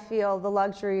 what I feel the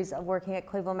luxuries of working at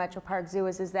Cleveland Metroparks Zoo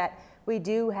is that we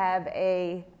do have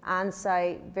a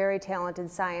on-site, very talented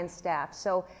science staff.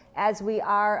 So as we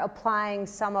are applying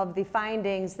some of the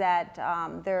findings that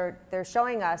they're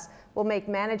showing us, we'll make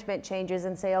management changes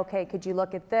and say, okay, could you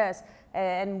look at this?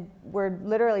 And we're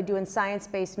literally doing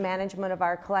science-based management of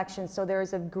our collection. So there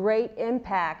is a great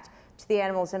impact to the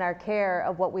animals in our care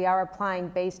of what we are applying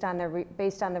based on the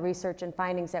research and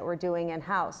findings that we're doing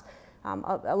in-house.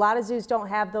 A lot of zoos don't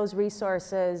have those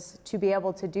resources to be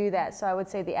able to do that. So I would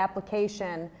say the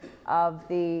application of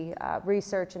the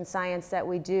research and science that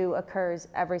we do occurs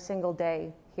every single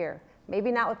day here.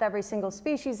 Maybe not with every single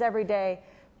species every day,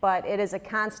 but it is a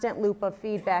constant loop of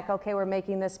feedback. Okay, we're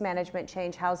making this management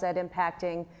change. How's that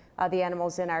impacting the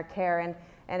animals in our care?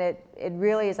 And it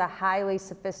really is a highly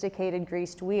sophisticated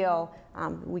greased wheel.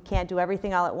 We can't do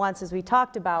everything all at once, as we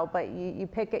talked about, but you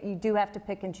do have to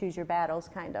pick and choose your battles,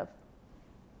 kind of.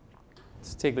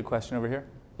 Let's take the question over here.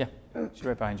 Yeah, she's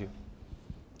right behind you.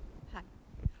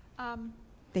 Hi.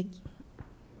 Thank you.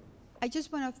 I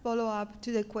just want to follow up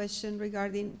to the question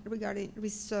regarding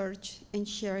research and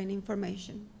sharing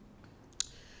information.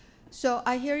 So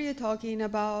I hear you talking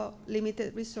about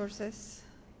limited resources.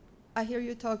 I hear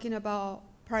you talking about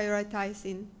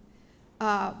prioritizing,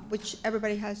 which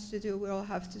everybody has to do, we all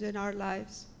have to do in our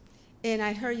lives. And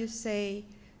I heard you say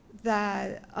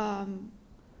that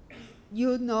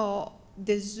you know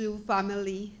the zoo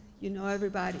family, you know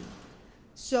everybody.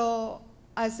 So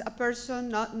as a person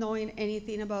not knowing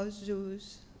anything about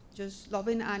zoos, just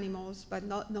loving animals, but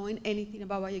not knowing anything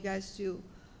about what you guys do,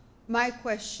 my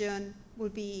question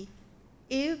would be,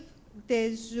 if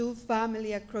the zoo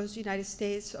family across the United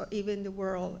States or even the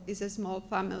world is a small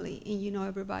family and you know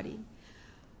everybody,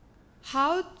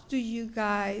 how do you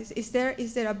guys, is there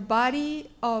a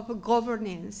body of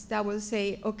governance that will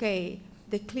say, okay,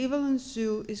 the Cleveland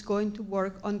Zoo is going to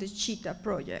work on the Cheetah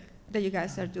project that you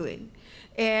guys are doing?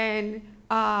 And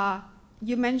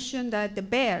you mentioned that the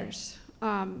bears,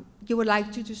 you would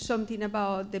like to do something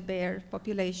about the bear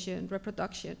population,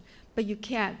 reproduction, but you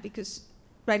can't because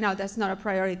right now that's not a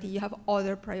priority. You have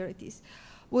other priorities.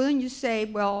 Wouldn't you say,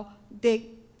 well, the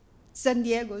San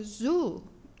Diego Zoo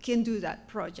can do that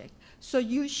project? So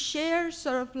you share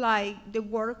sort of like the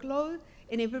workload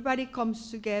and everybody comes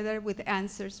together with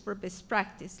answers for best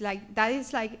practice. Like that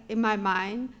is like, in my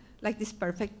mind, like this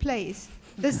perfect place.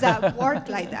 Does that work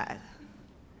like that?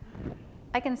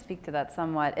 I can speak to that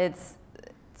somewhat.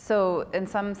 So in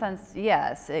some sense,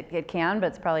 yes, it can, but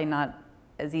it's probably not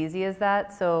as easy as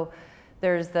that. So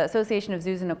there's the Association of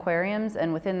Zoos and Aquariums,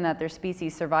 and within that there's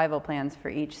species survival plans for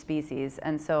each species.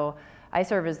 And so I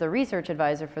serve as the research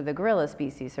advisor for the gorilla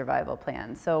species survival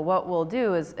plan. So what we'll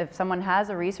do is if someone has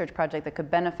a research project that could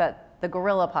benefit the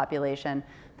gorilla population,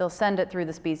 they'll send it through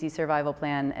the species survival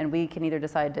plan, and we can either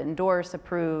decide to endorse,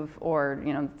 approve, or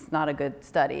it's not a good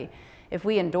study. If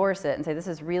we endorse it and say this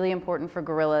is really important for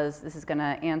gorillas, this is going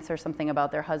to answer something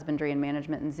about their husbandry and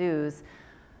management in zoos,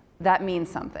 that means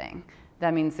something.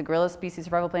 That means the gorilla species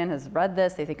survival plan has read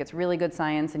this, they think it's really good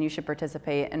science and you should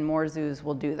participate, and more zoos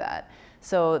will do that.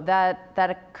 So that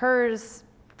occurs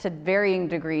to varying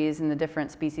degrees in the different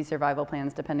species survival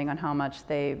plans depending on how much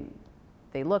they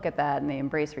look at that and they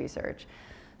embrace research.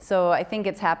 So I think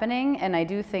it's happening, and I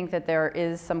do think that there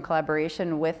is some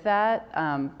collaboration with that,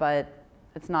 but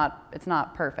it's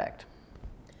not perfect.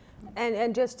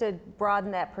 And just to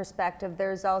broaden that perspective,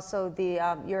 there's also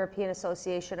the European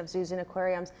Association of Zoos and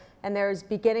Aquariums, and there's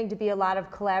beginning to be a lot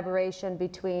of collaboration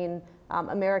between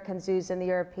American zoos and the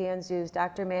European zoos.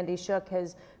 Dr. Mandy Shook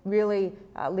is really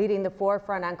leading the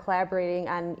forefront on collaborating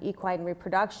on equine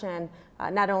reproduction,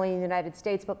 not only in the United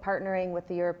States, but partnering with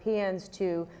the Europeans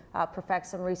to perfect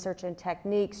some research and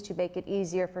techniques to make it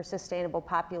easier for sustainable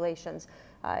populations.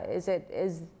 Is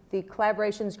the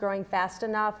collaborations growing fast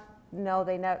enough? No,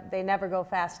 they never go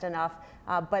fast enough,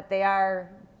 but they are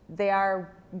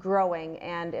growing,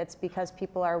 and it's because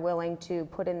people are willing to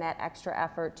put in that extra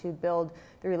effort to build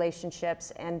the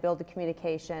relationships and build the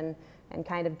communication and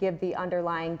kind of give the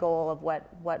underlying goal of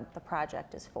what the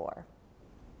project is for.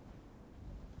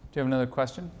 Do you have another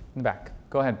question? In the back.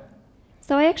 Go ahead.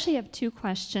 So I actually have two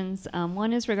questions.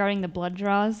 One is regarding the blood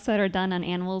draws that are done on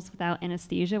animals without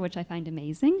anesthesia, which I find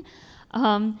amazing.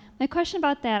 My question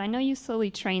about that, I know you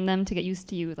slowly train them to get used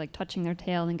to you like touching their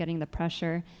tail and getting the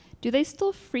pressure. Do they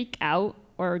still freak out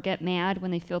or get mad when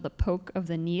they feel the poke of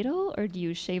the needle, or do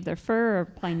you shave their fur or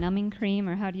apply numbing cream,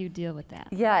 or how do you deal with that?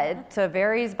 Yeah, it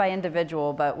varies by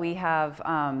individual, but we have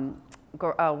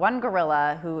one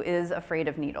gorilla who is afraid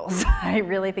of needles. I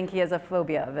really think he has a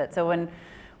phobia of it. So when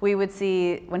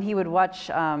he would watch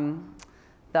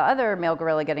the other male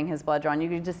gorilla getting his blood drawn, you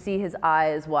could just see his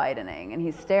eyes widening, and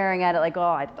he's staring at it like, oh,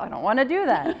 I don't want to do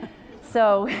that.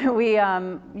 So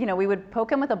we would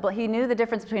poke him with he knew the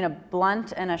difference between a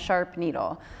blunt and a sharp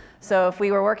needle. So if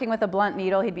we were working with a blunt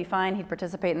needle, he'd be fine, he'd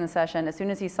participate in the session. As soon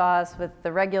as he saw us with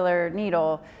the regular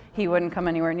needle, he wouldn't come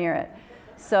anywhere near it.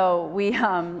 So we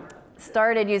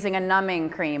started using a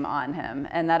numbing cream on him,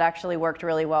 and that actually worked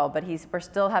really well. But we're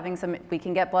still having we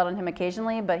can get blood on him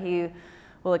occasionally, but he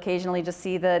will occasionally just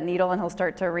see the needle and he'll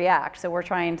start to react. So we're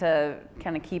trying to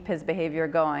kind of keep his behavior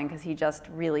going because he just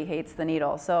really hates the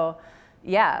needle. So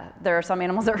yeah, there are some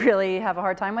animals that really have a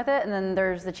hard time with it, and then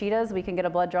there's the cheetahs. We can get a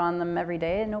blood draw on them every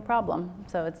day and no problem.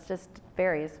 So it's just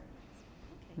varies.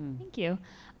 Thank you.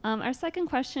 Our second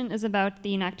question is about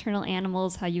the nocturnal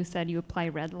animals, how you said you apply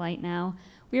red light now.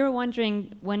 We were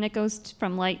wondering, when it goes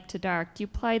from light to dark, do you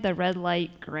apply the red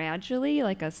light gradually,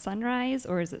 like a sunrise,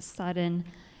 or is it sudden?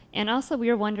 And also we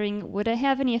were wondering, would it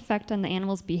have any effect on the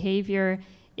animal's behavior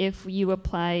if you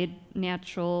applied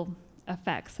natural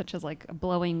effects, such as like a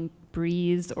blowing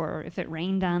breeze, or if it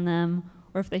rained on them,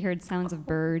 or if they heard sounds of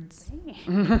birds.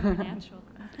 Natural.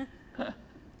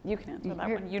 You can answer that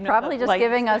one. You're probably just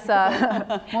giving us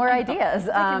more ideas.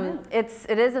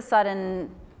 It is a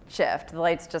sudden shift. The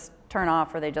lights just turn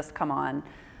off or they just come on.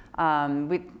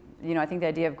 I think the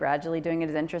idea of gradually doing it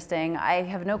is interesting. I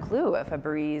have no clue if a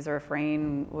breeze or if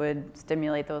rain would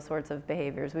stimulate those sorts of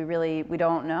behaviors. We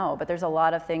don't know, but there's a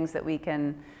lot of things that we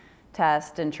can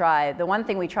test and try. The one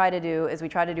thing we try to do is we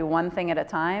try to do one thing at a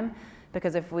time,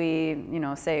 because if we,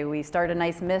 say we start a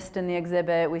nice mist in the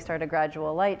exhibit, we start a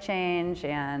gradual light change,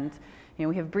 and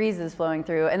we have breezes flowing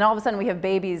through, and all of a sudden we have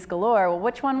babies galore. Well,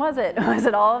 which one was it? Was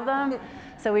it all of them?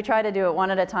 So we try to do it one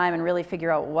at a time and really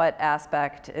figure out what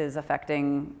aspect is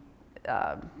affecting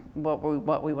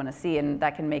what we want to see, and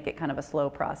that can make it kind of a slow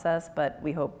process, but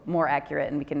we hope more accurate,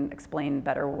 and we can explain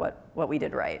better what we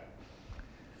did right.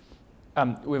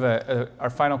 We have our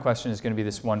final question is going to be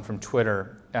this one from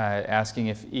Twitter, asking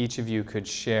if each of you could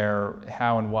share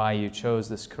how and why you chose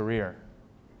this career,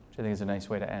 which I think is a nice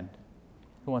way to end.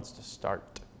 Who wants to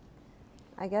start?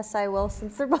 I guess I will,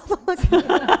 since they're both looking.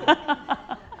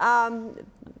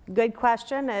 Good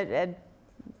question. It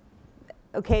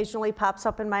occasionally pops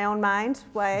up in my own mind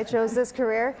why I chose this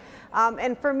career.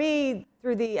 And for me,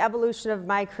 through the evolution of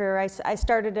my career, I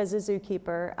started as a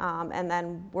zookeeper and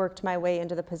then worked my way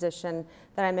into the position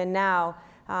that I'm in now.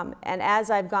 And as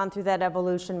I've gone through that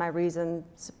evolution, my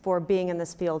reasons for being in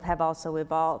this field have also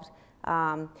evolved.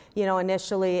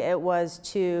 Initially it was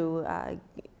to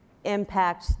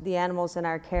impact the animals in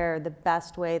our care the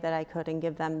best way that I could and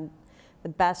give them the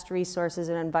best resources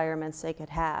and environments they could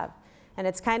have. And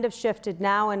it's kind of shifted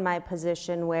now in my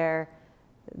position where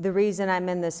the reason I'm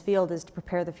in this field is to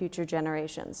prepare the future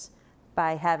generations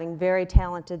by having very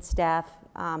talented staff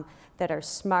that are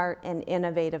smart and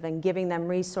innovative, and giving them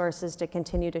resources to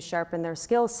continue to sharpen their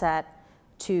skill set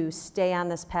to stay on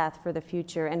this path for the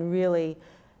future, and really,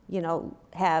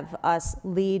 have us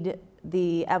lead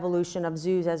the evolution of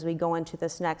zoos as we go into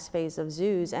this next phase of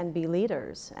zoos and be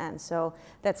leaders. And so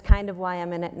that's kind of why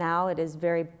I'm in it now. It is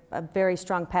a very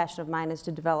strong passion of mine is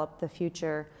to develop the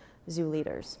future zoo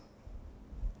leaders.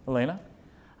 Elena?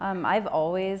 I've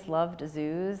always loved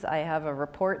zoos. I have a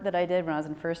report that I did when I was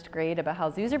in first grade about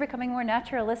how zoos are becoming more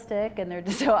naturalistic,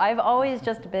 and so I've always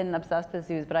just been obsessed with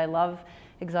zoos, but I love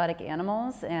exotic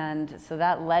animals, and so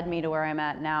that led me to where I'm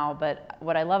at now. But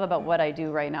what I love about what I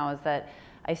do right now is that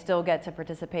I still get to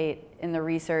participate in the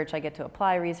research, I get to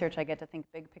apply research, I get to think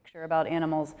big picture about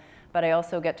animals, but I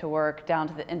also get to work down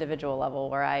to the individual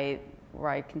level where I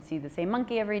can see the same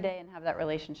monkey every day and have that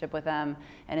relationship with them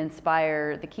and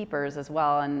inspire the keepers as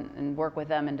well, and work with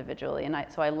them individually. And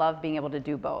so I love being able to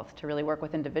do both, to really work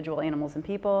with individual animals and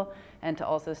people, and to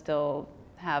also still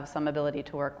have some ability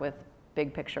to work with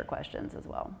big picture questions as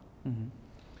well. Mm-hmm.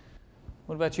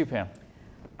 What about you, Pam?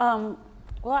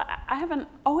 Well, I haven't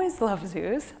always loved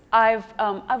zoos. I've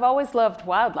always loved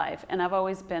wildlife, and I've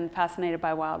always been fascinated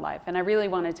by wildlife. And I really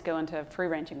wanted to go into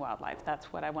free-ranging wildlife.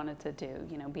 That's what I wanted to do,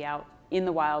 be out in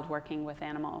the wild working with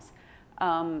animals.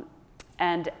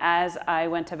 And as I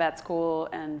went to vet school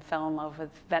and fell in love with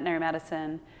veterinary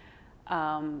medicine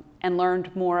and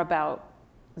learned more about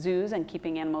zoos and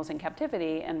keeping animals in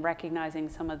captivity and recognizing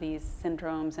some of these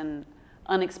syndromes and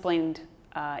unexplained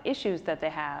issues that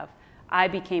they have, I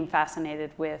became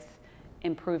fascinated with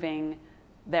improving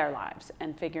their lives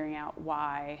and figuring out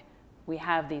why we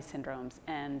have these syndromes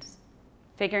and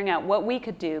figuring out what we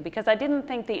could do, because I didn't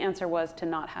think the answer was to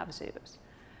not have zoos.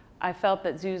 I felt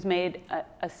that zoos made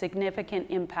a significant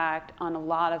impact on a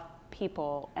lot of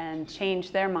people and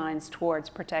changed their minds towards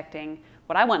protecting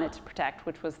what I wanted to protect,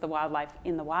 which was the wildlife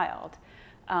in the wild.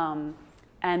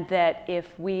 And that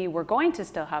if we were going to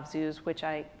still have zoos, which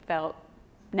I felt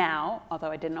now,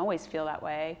 although I didn't always feel that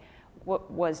way,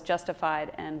 was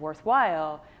justified and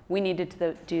worthwhile, we needed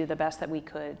to do the best that we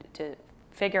could to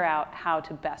figure out how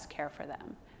to best care for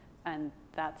them. And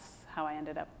that's how I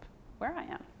ended up where I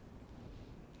am.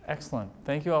 Excellent.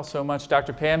 Thank you all so much.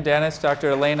 Dr. Pam Dennis,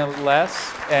 Dr. Elena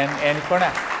Less, and Andi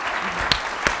Kornak.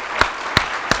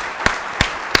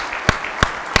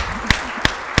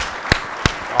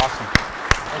 Awesome.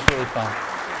 That was really fun.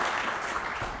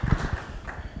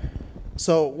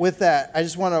 So with that, I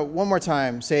just want to one more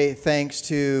time say thanks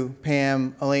to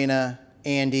Pam, Elena,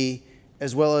 Andi,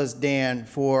 as well as Dan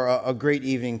for a great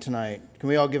evening tonight. Can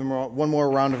we all give them one more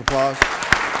round of applause?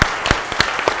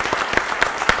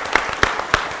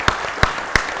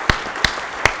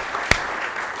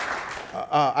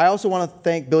 I also want to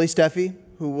thank Billy Steffee,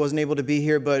 who wasn't able to be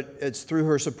here, but it's through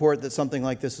her support that something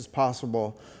like this is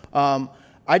possible.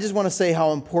 I just want to say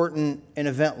how important an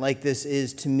event like this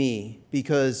is to me,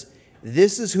 because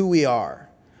this is who we are.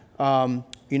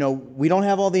 You know, we don't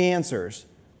have all the answers.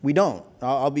 We don't.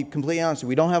 I'll be completely honest with you.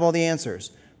 We don't have all the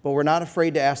answers, but we're not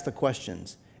afraid to ask the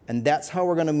questions. And that's how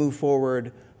we're going to move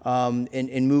forward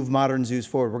and move modern zoos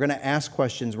forward. We're going to ask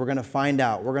questions. We're going to find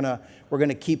out. We're going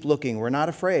to keep looking. We're not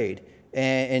afraid.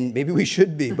 And maybe we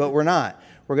should be, but we're not.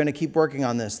 We're going to keep working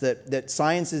on this, that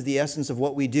science is the essence of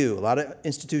what we do. A lot of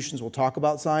institutions will talk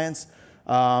about science.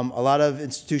 A lot of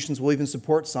institutions will even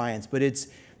support science, but it's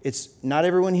not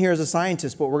everyone here is a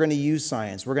scientist, but we're going to use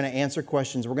science. We're going to answer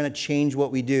questions. We're going to change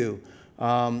what we do.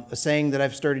 A saying that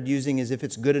I've started using is, if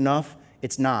it's good enough,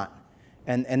 it's not.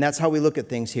 And that's how we look at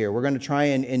things here. We're going to try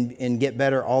and get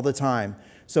better all the time.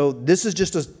 So this is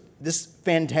just this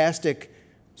fantastic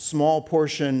small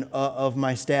portion of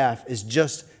my staff is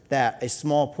just that, a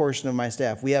small portion of my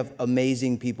staff. We have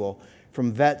amazing people,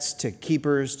 from vets to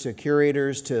keepers to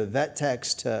curators to vet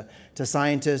techs to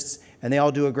scientists, and they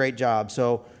all do a great job.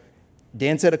 So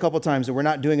Dan said a couple times that we're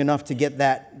not doing enough to get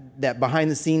that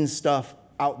behind-the-scenes stuff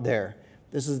out there.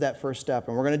 This is that first step,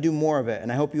 and we're going to do more of it,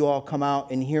 and I hope you all come out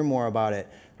and hear more about it.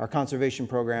 Our conservation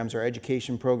programs, our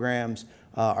education programs,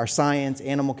 our science,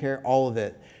 animal care, all of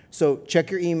it. So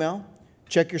check your email,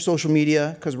 check your social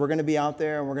media, because we're going to be out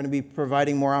there, and we're going to be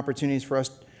providing more opportunities for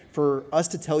us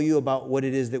to tell you about what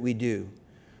it is that we do.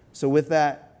 So with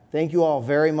that, thank you all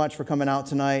very much for coming out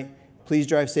tonight. Please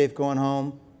drive safe going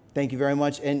home. Thank you very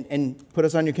much, and put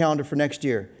us on your calendar for next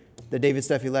year, the David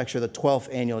Steffee Lecture, the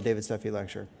 12th annual David Steffee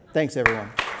Lecture. Thanks, everyone.